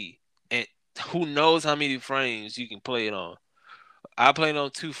PC and who knows how many frames you can play it on? I play it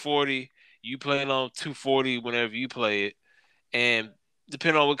on 240. You play it on 240 whenever you play it, and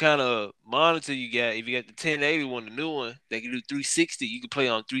depending on what kind of monitor you got, if you got the 1080 one, the new one, they can do 360. You can play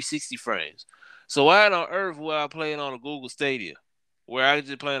on 360 frames. So why on earth would I play it on a Google Stadia, where I can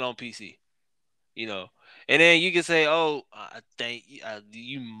just play it on PC? You know, and then you can say, "Oh, I think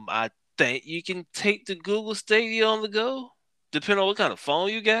you can take the Google Stadia on the go, depending on what kind of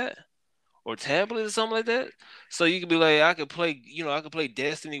phone you got or tablet or something like that." So you could be like, I could play, I could play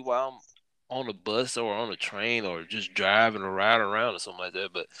Destiny while I'm on a bus or on a train or just driving or riding around or something like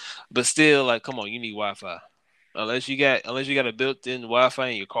that. But still, like, come on, you need Wi-Fi. Unless you got a built-in Wi-Fi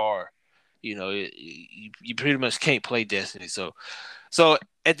in your car, you pretty much can't play Destiny. So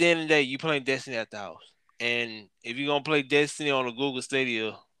at the end of the day, you playing Destiny at the house, and if you're gonna play Destiny on a Google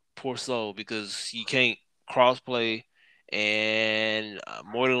Stadia, poor soul, because you can't crossplay, and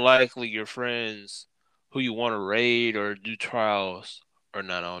more than likely your friends who you want to raid or do trials are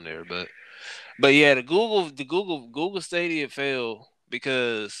not on there. But yeah, the Google Stadia failed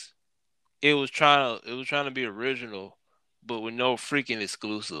because it was trying to be original, but with no freaking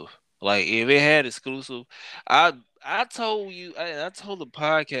exclusive. Like if it had exclusive, I I told you I told the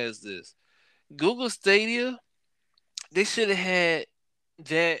podcast this. Google Stadia, they should have had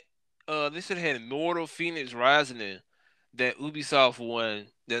that they should have had Immortal Phoenix Rising in that Ubisoft one,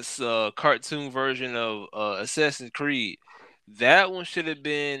 that's a cartoon version of Assassin's Creed. That one should have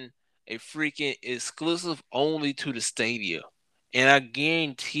been a freaking exclusive only to the Stadia. And I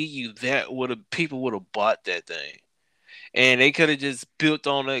guarantee you that would have people would have bought that thing. And they could have just built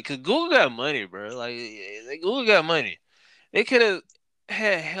on it because Google got money, bro. Like Google got money. They could have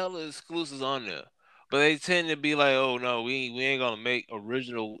had hella exclusives on there, but they tend to be like, "Oh no, we ain't gonna make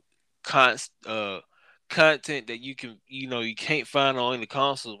original con- uh, content that you can't find on any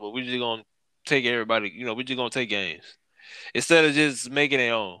consoles, but we're just gonna take everybody. We're just gonna take games instead of just making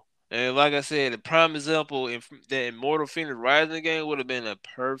their own." And like I said, the prime example in that Immortal Phoenix Rising game would have been a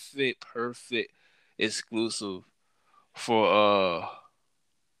perfect exclusive for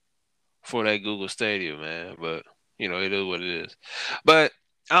for that Google Stadium, man. But it is what it is. But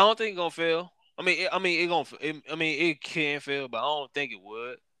I don't think it's gonna fail. It can fail, but I don't think it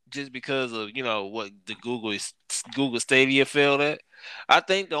would. Just because of what the Google Stadia failed at. I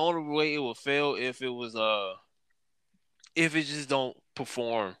think the only way it would fail if it just don't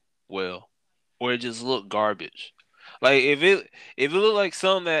perform well, or it just look garbage. Like if it look like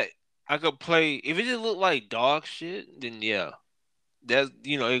something that I could play, if it just look like dog shit, then yeah, that's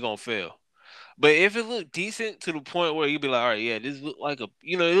it gonna fail. But if it looked decent to the point where you'd be like, all right, yeah, this look like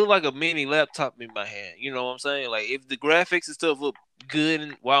it look like a mini laptop in my hand. You know what I'm saying? Like if the graphics and stuff look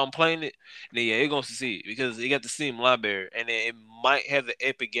good while I'm playing it, then yeah, it's gonna succeed because it got the Steam library and then it might have the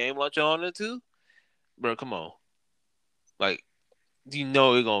Epic Game Launcher on it too. Bro, come on, like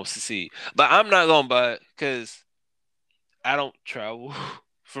it's gonna succeed. But I'm not gonna buy it because I don't travel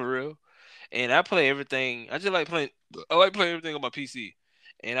for real, and I play everything. I just like playing. I like playing everything on my PC,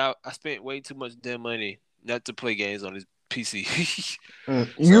 and I spent way too much damn money not to play games on this PC.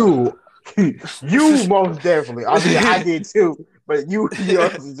 So You, you most definitely. I mean, I did too, but yours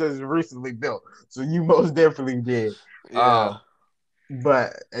is just recently built, so you most definitely did. yeah, Uh,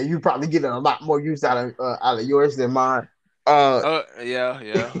 but you probably getting a lot more use out of yours than mine. Uh,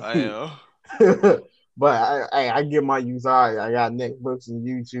 yeah, I am. but I get my use. I got Netflix and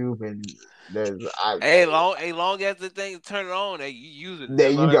YouTube, and there's Long as the thing turn it on, you use it. there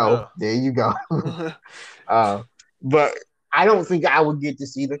That's you all that go, matters. there you go. uh, but I don't think I would get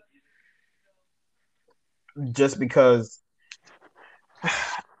this either, just because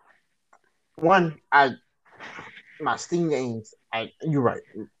one, I my Steam games. You're right.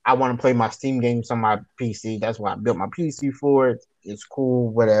 I want to play my Steam games on my PC. That's why I built my PC for it. It's cool,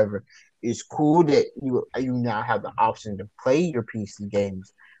 whatever. It's cool that you now have the option to play your PC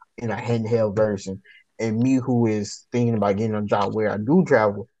games in a handheld version. And me, who is thinking about getting a job where I do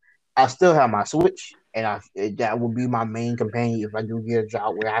travel, I still have my Switch, and that will be my main companion if I do get a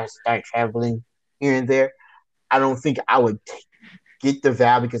job where I start traveling here and there. I don't think I would get the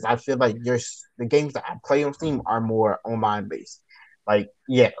value because I feel like there's the games that I play on Steam are more online based. Like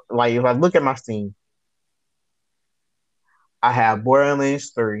yeah, like if I look at my Steam, I have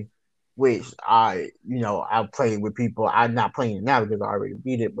Borderlands 3, which I played with people. I'm not playing it now because I already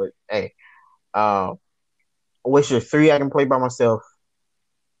beat it, but hey, uh Witcher 3 I can play by myself.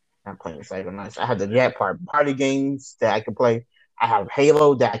 I'm playing Cyber Nights. I have the Jack Party games that I can play. I have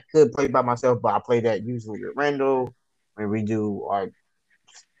Halo that I could play by myself, but I play that usually with Randall when we do our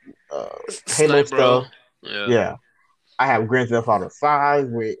uh, Halo Snipe, bro. stuff. Yeah. Yeah, I have Grand Theft Auto 5,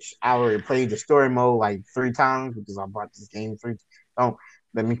 which I already played the story mode like 3 times because I bought this game three. Don't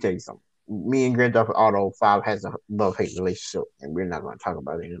let me tell you something. Me and Grand Theft Auto 5 has a love hate relationship, and we're not going to talk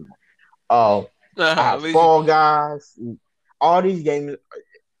about it anymore. Uh, I At have least you. Fall Guys. All these games,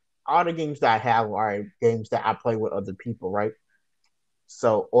 all the games that I have are games that I play with other people, right?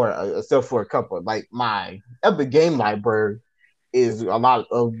 So, or except for a couple, like my Epic Game Library is a lot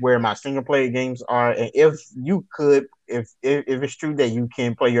of where my single player games are. And if you could, if it's true that you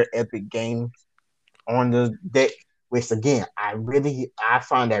can play your Epic games on the deck, which again, I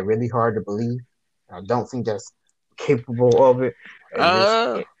find that really hard to believe. I don't think that's capable of it. And just,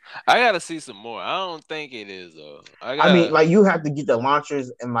 Uh, I gotta see some more. I don't think it is though. I I mean, got. like you have to get the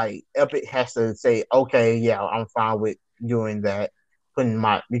launchers, and like Epic has to say, okay, yeah, I'm fine with doing that. Putting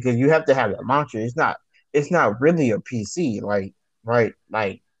my because you have to have the launcher. It's not really a PC, like right,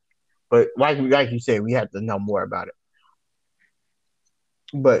 like but like you said, we have to know more about it.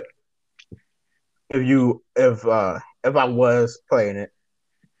 But if I was playing it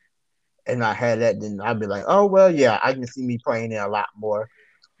and I had that, then I'd be like, oh well, yeah, I can see me playing it a lot more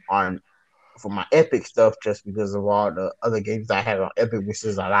on for my Epic stuff, just because of all the other games I have on Epic, which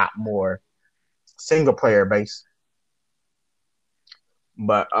is a lot more single player based.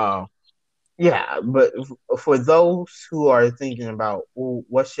 But yeah, but for those who are thinking about, well,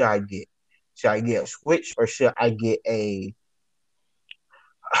 what should I get? Should I get a Switch or should I get a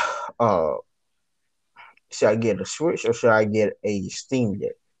uh should I get a Switch or should I get a Steam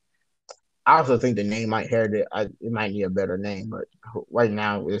Deck? I also think the name might have it might need a better name, but right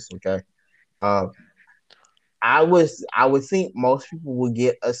now it's okay. Uh, I would think most people would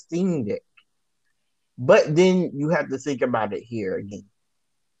get a Steam Deck, but then you have to think about it here again.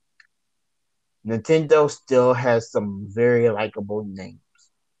 Nintendo still has some very likable names,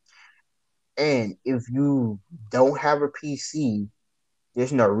 and if you don't have a PC,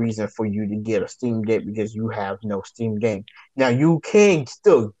 there's no reason for you to get a Steam Deck because you have no Steam game. Now you can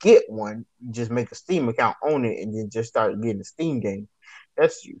still get one, just make a Steam account on it and then just start getting a Steam game.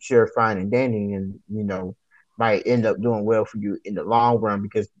 That's sure fine and dandy and might end up doing well for you in the long run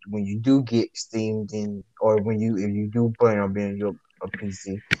because when you do get Steam then or when you if you do plan on being your a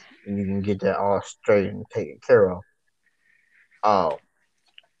PC and you can get that all straight and taken care of. Uh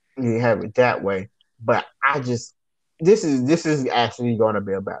you have it that way. But I just this is actually gonna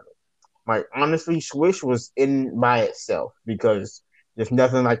be a battle. Like honestly, Switch was in by itself because there's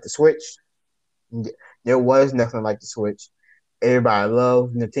nothing like the Switch. There was nothing like the Switch. Everybody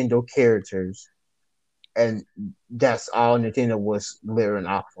loved Nintendo characters, and that's all Nintendo was living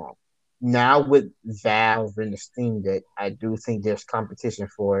off from. Now with Valve and the Steam Deck, I do think there's competition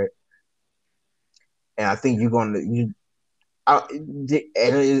for it, and I think you're gonna you. And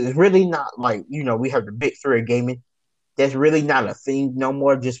it's really not like we have the big three of gaming. That's really not a thing no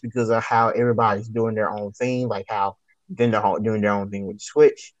more just because of how everybody's doing their own thing, like how Nintendo doing their own thing with the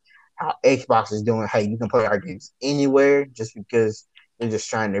Switch, how Xbox is doing, hey, you can play our games anywhere just because they're just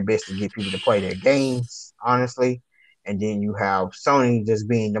trying their best to get people to play their games, honestly. And then you have Sony just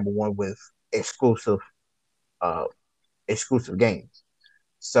being number one with exclusive uh exclusive games.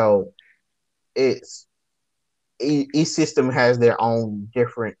 So it's each system has their own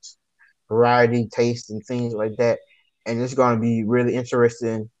different variety, taste, and things like that. And it's going to be really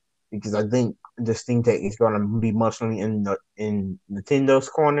interesting because I think the Steam Deck is going to be mostly in Nintendo's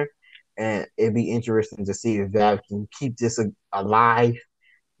corner, and it'd be interesting to see if Valve can keep this alive.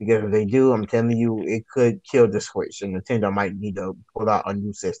 Because if they do, I'm telling you, it could kill the Switch, and Nintendo might need to pull out a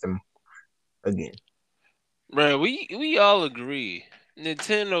new system again. Man, we all agree.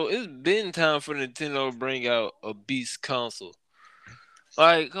 Nintendo, it's been time for Nintendo to bring out a beast console.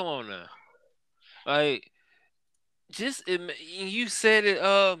 Like, come on now. Like, you said it.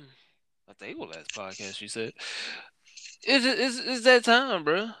 I think it was last podcast. You said it's that time,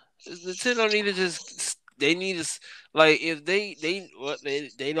 bro. Nintendo need to just they need to like if they what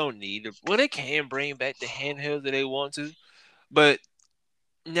they don't need to, well they can bring back the handhelds that they want to, but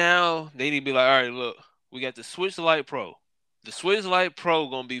now they need to be like, all right, look, we got the Switch Lite Pro. The Switch Lite Pro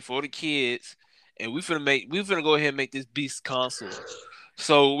gonna be for the kids, and we finna go ahead and make this beast console,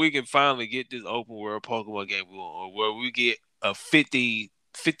 so we can finally get this open world Pokemon game we want, or where we get a 50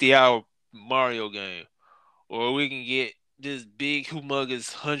 hour Mario game, or we can get this big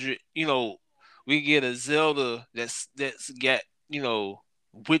humongous 100. We can get a Zelda that's got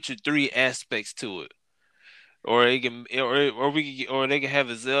Witcher 3 aspects to it, or it can, or we can or they can have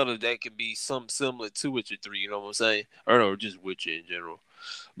a Zelda that can be some similar to Witcher 3. You know what I'm saying? Or just Witcher in general.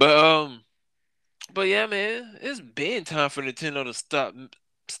 But but yeah, man, it's been time for Nintendo to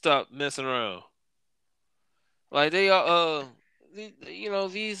stop messing around. Like they are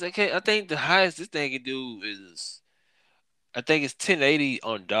these. I think the highest this thing can do is I think it's 1080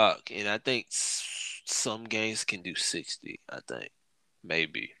 on dock, and I think some games can do 60. I think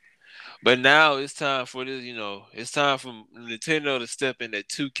maybe. But now it's time for this. It's time for Nintendo to step in that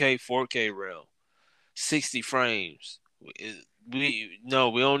 2K, 4K realm. 60 frames. We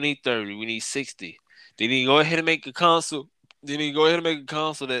don't need 30. We need 60. They need to go ahead and make a console. They need to go ahead and make a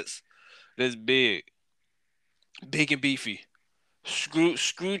console that's big and beefy.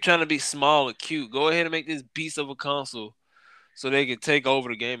 Screw trying to be small and cute. Go ahead and make this beast of a console so they can take over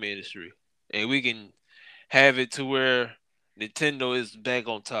the gaming industry, and we can have it to where Nintendo is back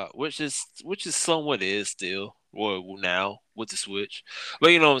on top, which is somewhat is still, or now with the Switch.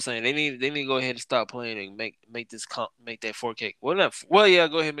 But you know what I'm saying? They need to go ahead and stop playing and make that 4K. Well, not well, yeah,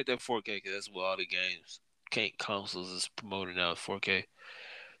 go ahead and make that 4K because that's what all the games can't consoles is promoting now 4K.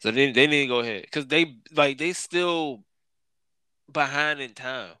 So they need to go ahead because they still behind in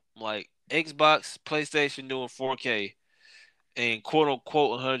time. Like Xbox, PlayStation doing 4K and quote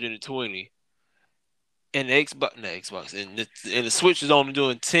unquote 120, and the Xbox, not Xbox, and the Switch is only doing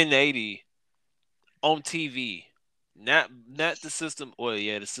 1080 on TV. Not the system. Well,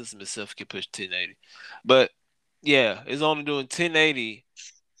 yeah, the system itself can push 1080, but yeah, it's only doing 1080,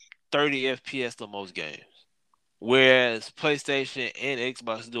 30 FPS on most games. Whereas PlayStation and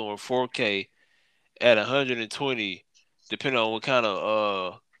Xbox are doing 4K at 120, depending on what kind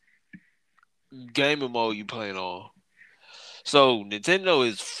of gaming mode you playing on. So Nintendo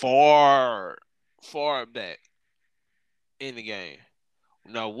is far, far back in the game.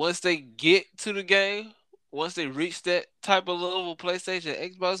 Now, once they get to the game, once they reach that type of level PlayStation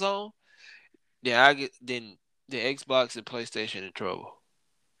and Xbox on, then the Xbox and PlayStation in trouble.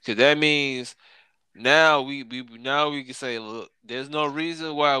 Cause that means now we can say, look, there's no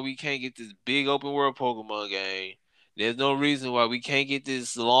reason why we can't get this big open world Pokemon game. There's no reason why we can't get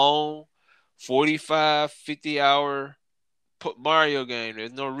this long 45, 50 hour Mario game.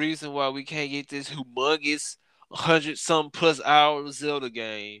 There's no reason why we can't get this humongous 100 some plus hour Zelda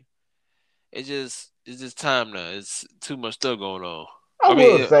game. It's just time now. It's too much stuff going on. I I will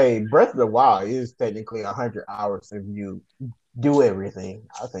mean, yeah. say Breath of the Wild is technically 100 hours if you do everything.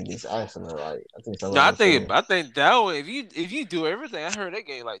 I think it's actually like I think No, someone I was think saying. I think that one. If you do everything, I heard that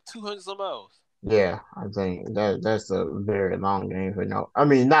game like 200 some hours. Yeah, I think that's a very long game for no. I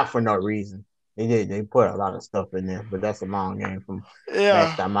mean, not for no reason. They put a lot of stuff in there, but that's a long game from last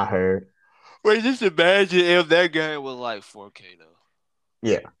Yeah. time I heard. Wait, just imagine if that game was like 4K though,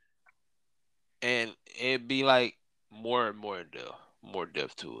 Yeah. and it'd be like more and more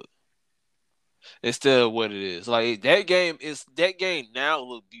depth to it instead of what it is. Like that game now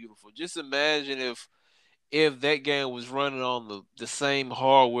look beautiful. Just imagine if that game was running on the same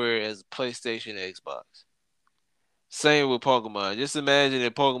hardware as PlayStation and Xbox. Same with Pokemon. Just imagine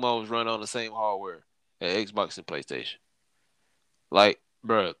if Pokemon was running on the same hardware as Xbox and PlayStation. Like,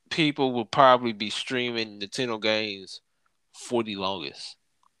 bruh, people will probably be streaming Nintendo games for the longest.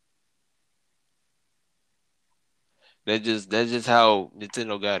 That's just how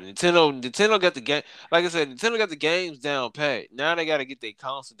Nintendo got it. Nintendo got the game. Like I said, Nintendo got the games down pat. Now they got to get their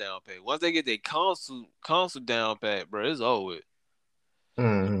console down pat. Once they get their console down pat, bro, it's over with.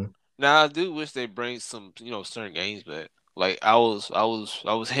 Hmm. Now I do wish they bring some certain games back. Like I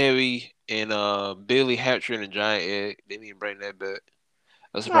was heavy in Billy Hatcher and the Giant Egg. They need to bring that back.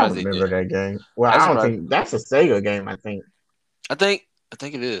 I'm I surprised they did. remember that game. Well, I'm I don't surprised. think that's a Sega game. I think I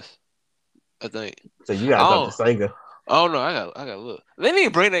think it is. I think. so. You gotta talk to Oh, Sega. I don't know. I got to look. They need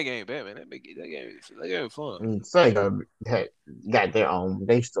to bring that game back, man. That game is fun. Sega had got their own.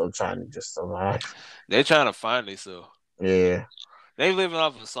 They still trying to just survive. They're trying to find themselves. Yeah, They living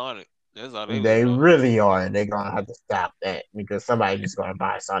off of Sonic. That's all they they living on. really are. They're gonna have to stop that because somebody just gonna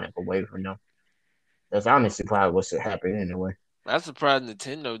buy Sonic away from them. That's honestly probably what should happen anyway. I'm surprised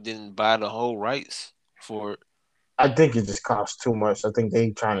Nintendo didn't buy the whole rights for it. I think it just costs too much. I think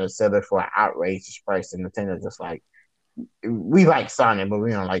they trying to sell it for an outrageous price, and Nintendo just like we like Sonic, but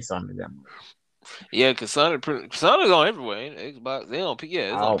we don't like Sonic that much. Yeah, cause Sonic's on everywhere. Ain't Xbox, they on yeah,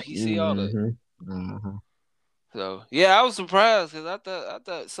 it's on Oh, PC all that. mm-hmm. So yeah, I was surprised because I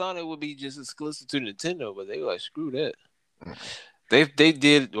thought Sonic would be just exclusive to Nintendo, but they were like screw that. They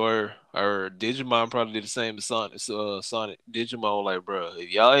did or Digimon probably did the same as Sonic. Sonic Digimon like, bro, if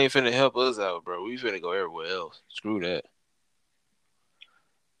y'all ain't finna help us out, bro, we finna go everywhere else. Screw that.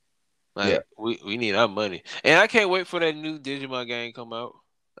 Yeah, Like we need our money, and I can't wait for that new Digimon game come out.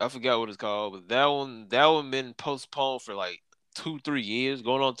 I forgot what it's called, but that one been postponed for like 2 3 years,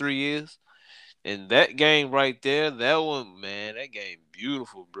 going on 3 years. And that game right there, that one, man, that game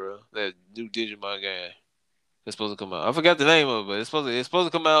beautiful, bro. That new Digimon game that's supposed to come out. I forgot the name of it, but it's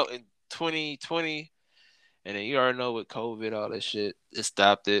supposed to come out in 2020. And then you already know with COVID, all that shit, it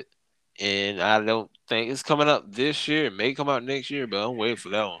stopped it. And I don't think it's coming out this year. It may come out next year, but I'm waiting for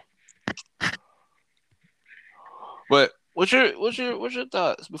that one. But what's your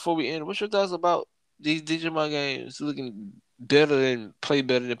thoughts before we end? What's your thoughts about these Digimon games looking play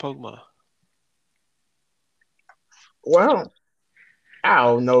better than Pokemon? Well, I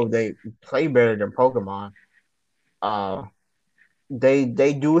don't know if they play better than Pokemon. Uh, they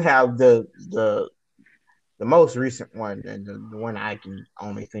do have the most recent one, and the one I can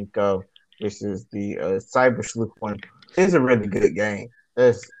only think of, which is the Cyber Sleuth one. It's a really good game.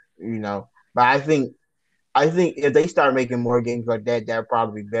 That's but I think if they start making more games like that, that'd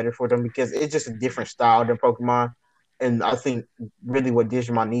probably be better for them because it's just a different style than Pokemon. And I think really what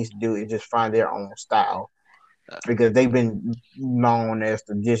Digimon needs to do is just find their own style because they've been known as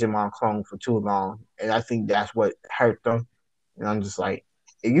the Digimon clone for too long, and I think that's what hurt them. And I'm just like,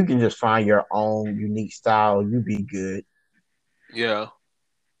 if you can just find your own unique style, you be good. Yeah,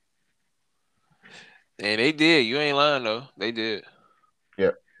 and they did. You ain't lying though. They did.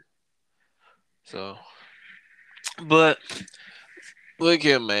 Yeah. So, but look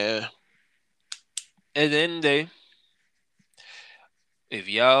here, man. At the end of the day, if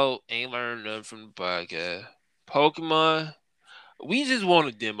y'all ain't learned nothing from the podcast, Pokemon, we just want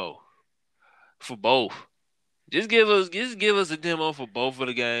a demo for both. Just give us a demo for both of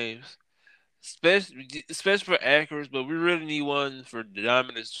the games, especially for Acros. But we really need one for the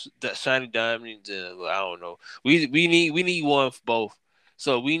Diamond, the Shiny Diamond. I don't know. We need one for both,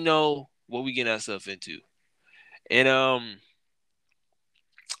 so we know what we get ourselves into. And and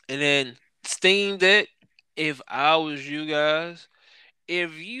then Steam Deck. If I was you guys,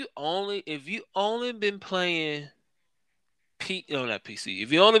 if you only been playing no, not PC.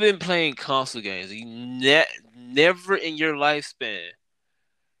 If you only been playing console games, you never in your lifespan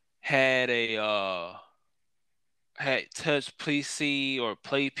had a had touch PC or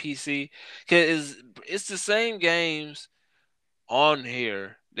play PC, because it's the same games on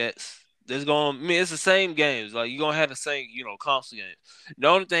here. That's going. I mean, it's the same games. Like you're gonna have the same, console games. The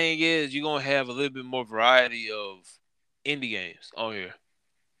only thing is you're gonna have a little bit more variety of indie games on here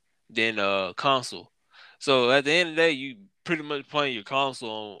than console. So at the end of the day, you pretty much playing your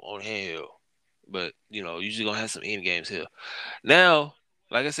console on handheld, but you're just gonna have some indie games here. Now,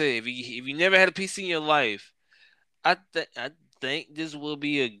 like I said, if you never had a PC in your life, I think this will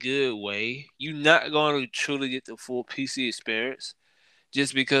be a good way. You're not going to truly get the full PC experience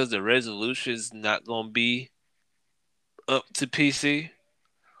just because the resolution is not going to be up to PC.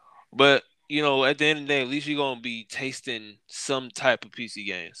 But at the end of the day, at least you're gonna be tasting some type of PC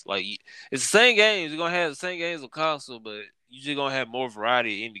games. Like it's the same games. You're gonna have the same games on console, but you're just gonna have more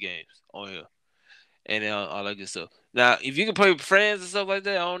variety of indie games on here and all that good stuff. Now, if you can play with friends and stuff like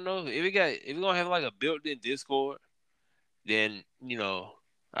that, I don't know if you're gonna have like a built-in Discord, then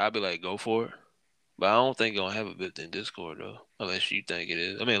I'd be like go for it. But I don't think you're gonna have a built-in Discord though, unless you think it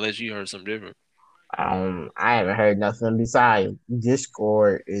is. I mean, unless you heard something different. I haven't heard nothing besides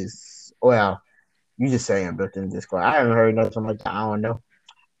Discord is well. You just saying built-in Discord. I haven't heard nothing like that. I don't know.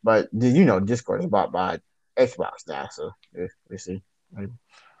 But did you know Discord is bought by Xbox now? So we see.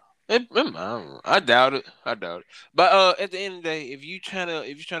 I doubt it. I doubt it. But at the end of the day, if you're trying to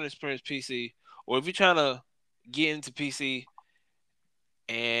experience PC, or if you're trying to get into PC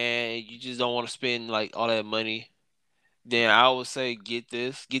and you just don't want to spend like all that money, then I would say get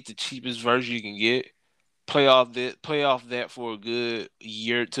the cheapest version you can get. Play off that for a good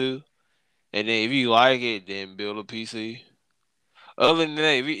year or two, and then if you like it, then build a PC. Other than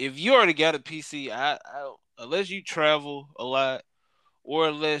that, if you already got a PC, unless you travel a lot, or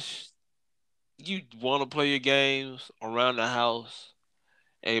unless you want to play your games around the house,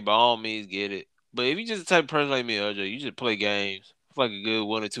 hey, by all means, get it. But if you just the type of person like me, RJ, you just play games for like a good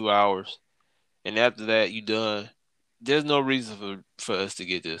 1 or 2 hours, and after that, you done. There's no reason for us to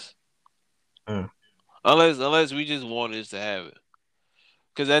get this, Mm. unless we just want us to have it.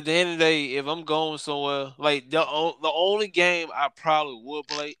 Because at the end of the day, if I'm going somewhere, like the only game I probably would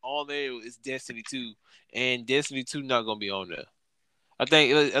play on there is Destiny 2, and Destiny 2 not gonna be on there. I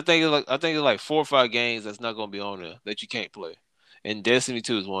think it's like 4 or 5 games that's not gonna be on there that you can't play, and Destiny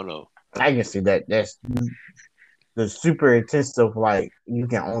 2 is one of them. I can see that. That's the super intensive. Like you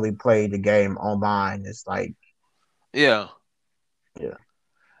can only play the game online. It's like Yeah. yeah.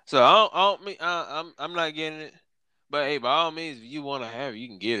 So I'm not getting it, but hey, by all means, if you want to have it, you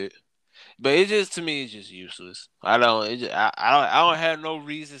can get it. But it just to me, it's just useless. I don't. It just, I don't have no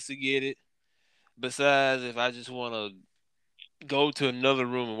reasons to get it besides if I just want to go to another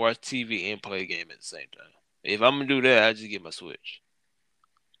room and watch TV and play a game at the same time. If I'm gonna do that, I just get my Switch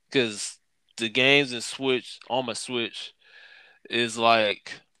because the games in Switch on my Switch is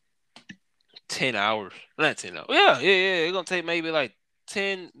like 10 hours. Not 10 hours. Yeah. It's gonna take maybe like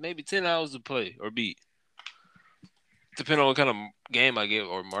maybe 10 hours to play or beat, depending on what kind of game I get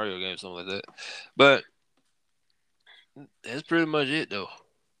or Mario game, something like that. But that's pretty much it, though.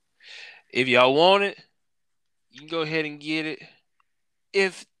 If y'all want it, you can go ahead and get it.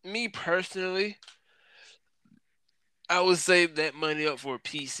 If me personally, I would save that money up for a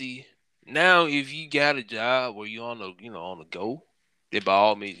PC. Now, if you got a job where you on the go, then by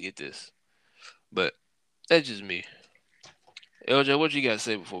all means get this. But that's just me. LJ, what you got to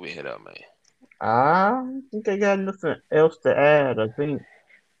say before we head out, man? I don't think I got nothing else to add. I think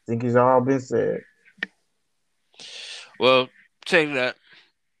it's all been said. Well, check it out.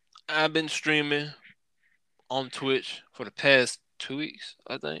 I've been streaming on Twitch for the past 2 weeks,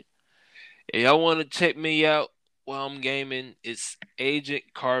 I think. If y'all want to check me out while I'm gaming, it's Agent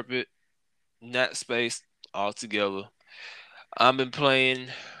Carpet, not space altogether. I've been playing.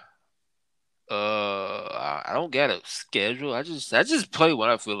 I don't got a schedule. I just play when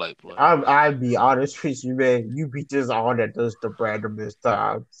I feel like playing. I'll be honest with you, man. You be just on at just the randomest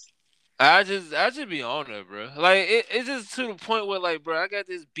times. I just be on there, bro. Like it's just to the point where like, bro, I got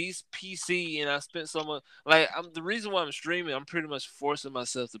this beast PC and I spent so much. Like, I'm the reason why I'm streaming. I'm pretty much forcing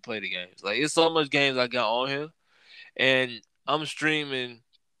myself to play the games. Like, it's so much games I got on here, and I'm streaming.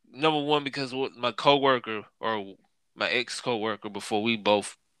 Number one, because what my coworker or my ex coworker before we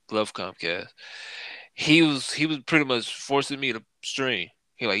both left Comcast, he was pretty much forcing me to stream.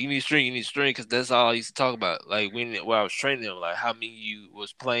 He like, you need to stream, because that's all I used to talk about. Like when I was training him, like how many you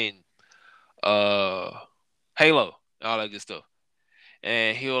was playing uh Halo, all that good stuff.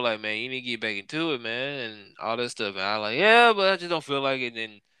 And he was like, man, you need to get back into it, man, and all that stuff. And I like, yeah, but I just don't feel like it.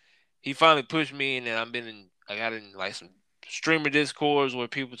 And he finally pushed me, and then I got in like some streamer discords where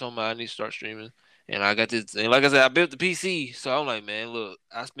people talking about I need to start streaming. And I got this, and like I said, I built the PC, so I'm like, man, look,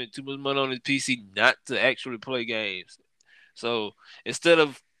 I spent too much money on this PC not to actually play games. So instead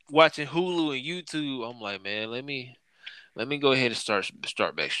of watching Hulu and YouTube, I'm like, man, let me go ahead and start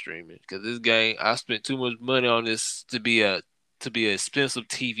back streaming, because this game I spent too much money on this to be an expensive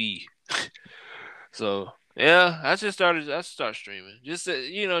TV. So yeah, I start streaming just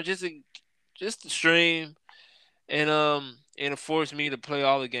to, just to stream, and it forced me to play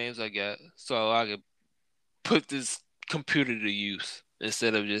all the games I got, so I could put this computer to use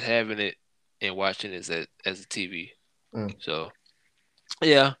instead of just having it and watching it as a TV. Mm. So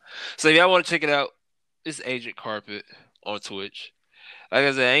yeah, so if y'all want to check it out, it's Agent Carpet on Twitch. Like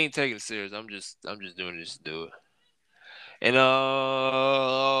I said, I ain't taking it serious. I'm just doing this to do it. And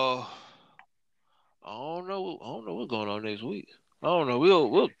I don't know what's going on next week. I don't know.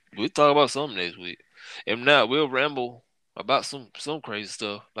 We'll talk about something next week. If not, we'll ramble about some crazy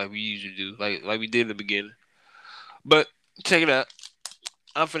stuff like we usually do, like we did in the beginning. But check it out.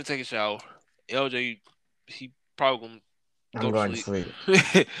 I'm finna take a shower. LJ, he probably gonna I'm go to going to sleep.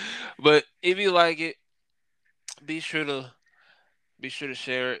 sleep. But if you like it, be sure to be sure to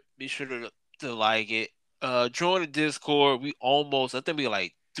share it. Be sure to like it. Join the Discord. I think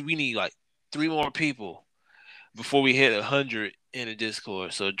we need like three more people before we hit 100 in the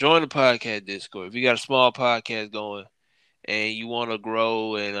Discord. So join the podcast Discord. If you got a small podcast going and you want to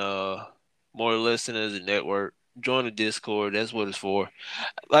grow and more listeners and network, join the Discord. That's what it's for.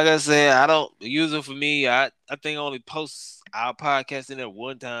 Like I said, I don't use it for me. I think I only post our podcast in there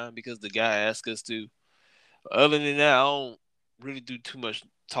one time because the guy asked us to. Other than that, I don't really do too much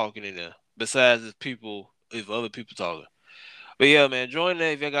talking in there. Besides if other people talking. But yeah, man, join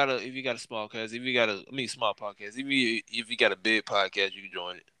that if you got a small cast, if you got small podcast, if you got a big podcast, you can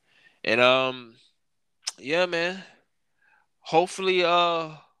join it. And yeah, man. Hopefully,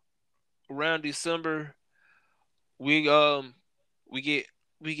 around December, we um we get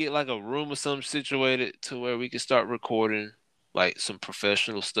we get like a room or something situated to where we can start recording like some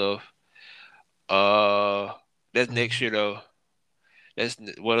professional stuff. Uh, that's next Mhm. year though. That's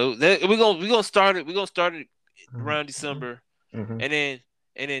well, we're gonna start it. We're gonna start it Mhm. around December, Mhm.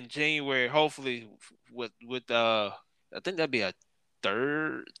 and then January, hopefully with I think that'd be a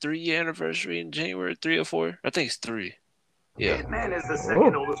 3-year anniversary in January, 3 or 4. I think it's 3. Yeah. Hitman is the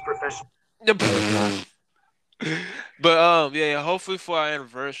second Oh, oldest profession. that is not. But yeah, hopefully for our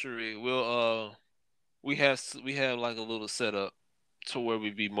anniversary, we have like a little setup to where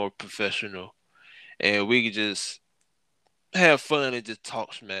we be more professional, and we can just have fun and just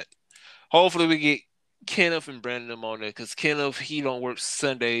talk smack. Hopefully we get Kenneth and Brandon on there, because Kenneth, he don't work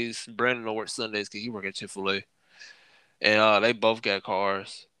Sundays. Brandon don't work Sundays because he work at Chick-fil-A, and they both got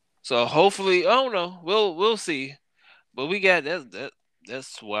cars. So hopefully, I don't know. We'll see. But we got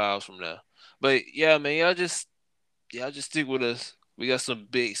that's wild from now. But yeah, man, y'all just stick with us. We got some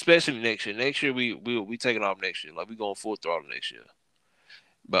big, especially next year. Next year we taking off next year. Like, we going full throttle next year.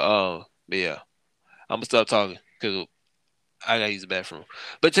 but yeah, I'm gonna stop talking because I gotta use the bathroom.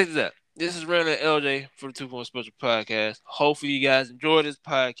 But check this out. This is Randall LJ for the 2 Point Special Podcast. Hopefully you guys enjoy this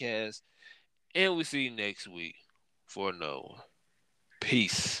podcast, and we see you next week for another one.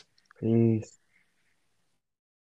 Peace. Peace.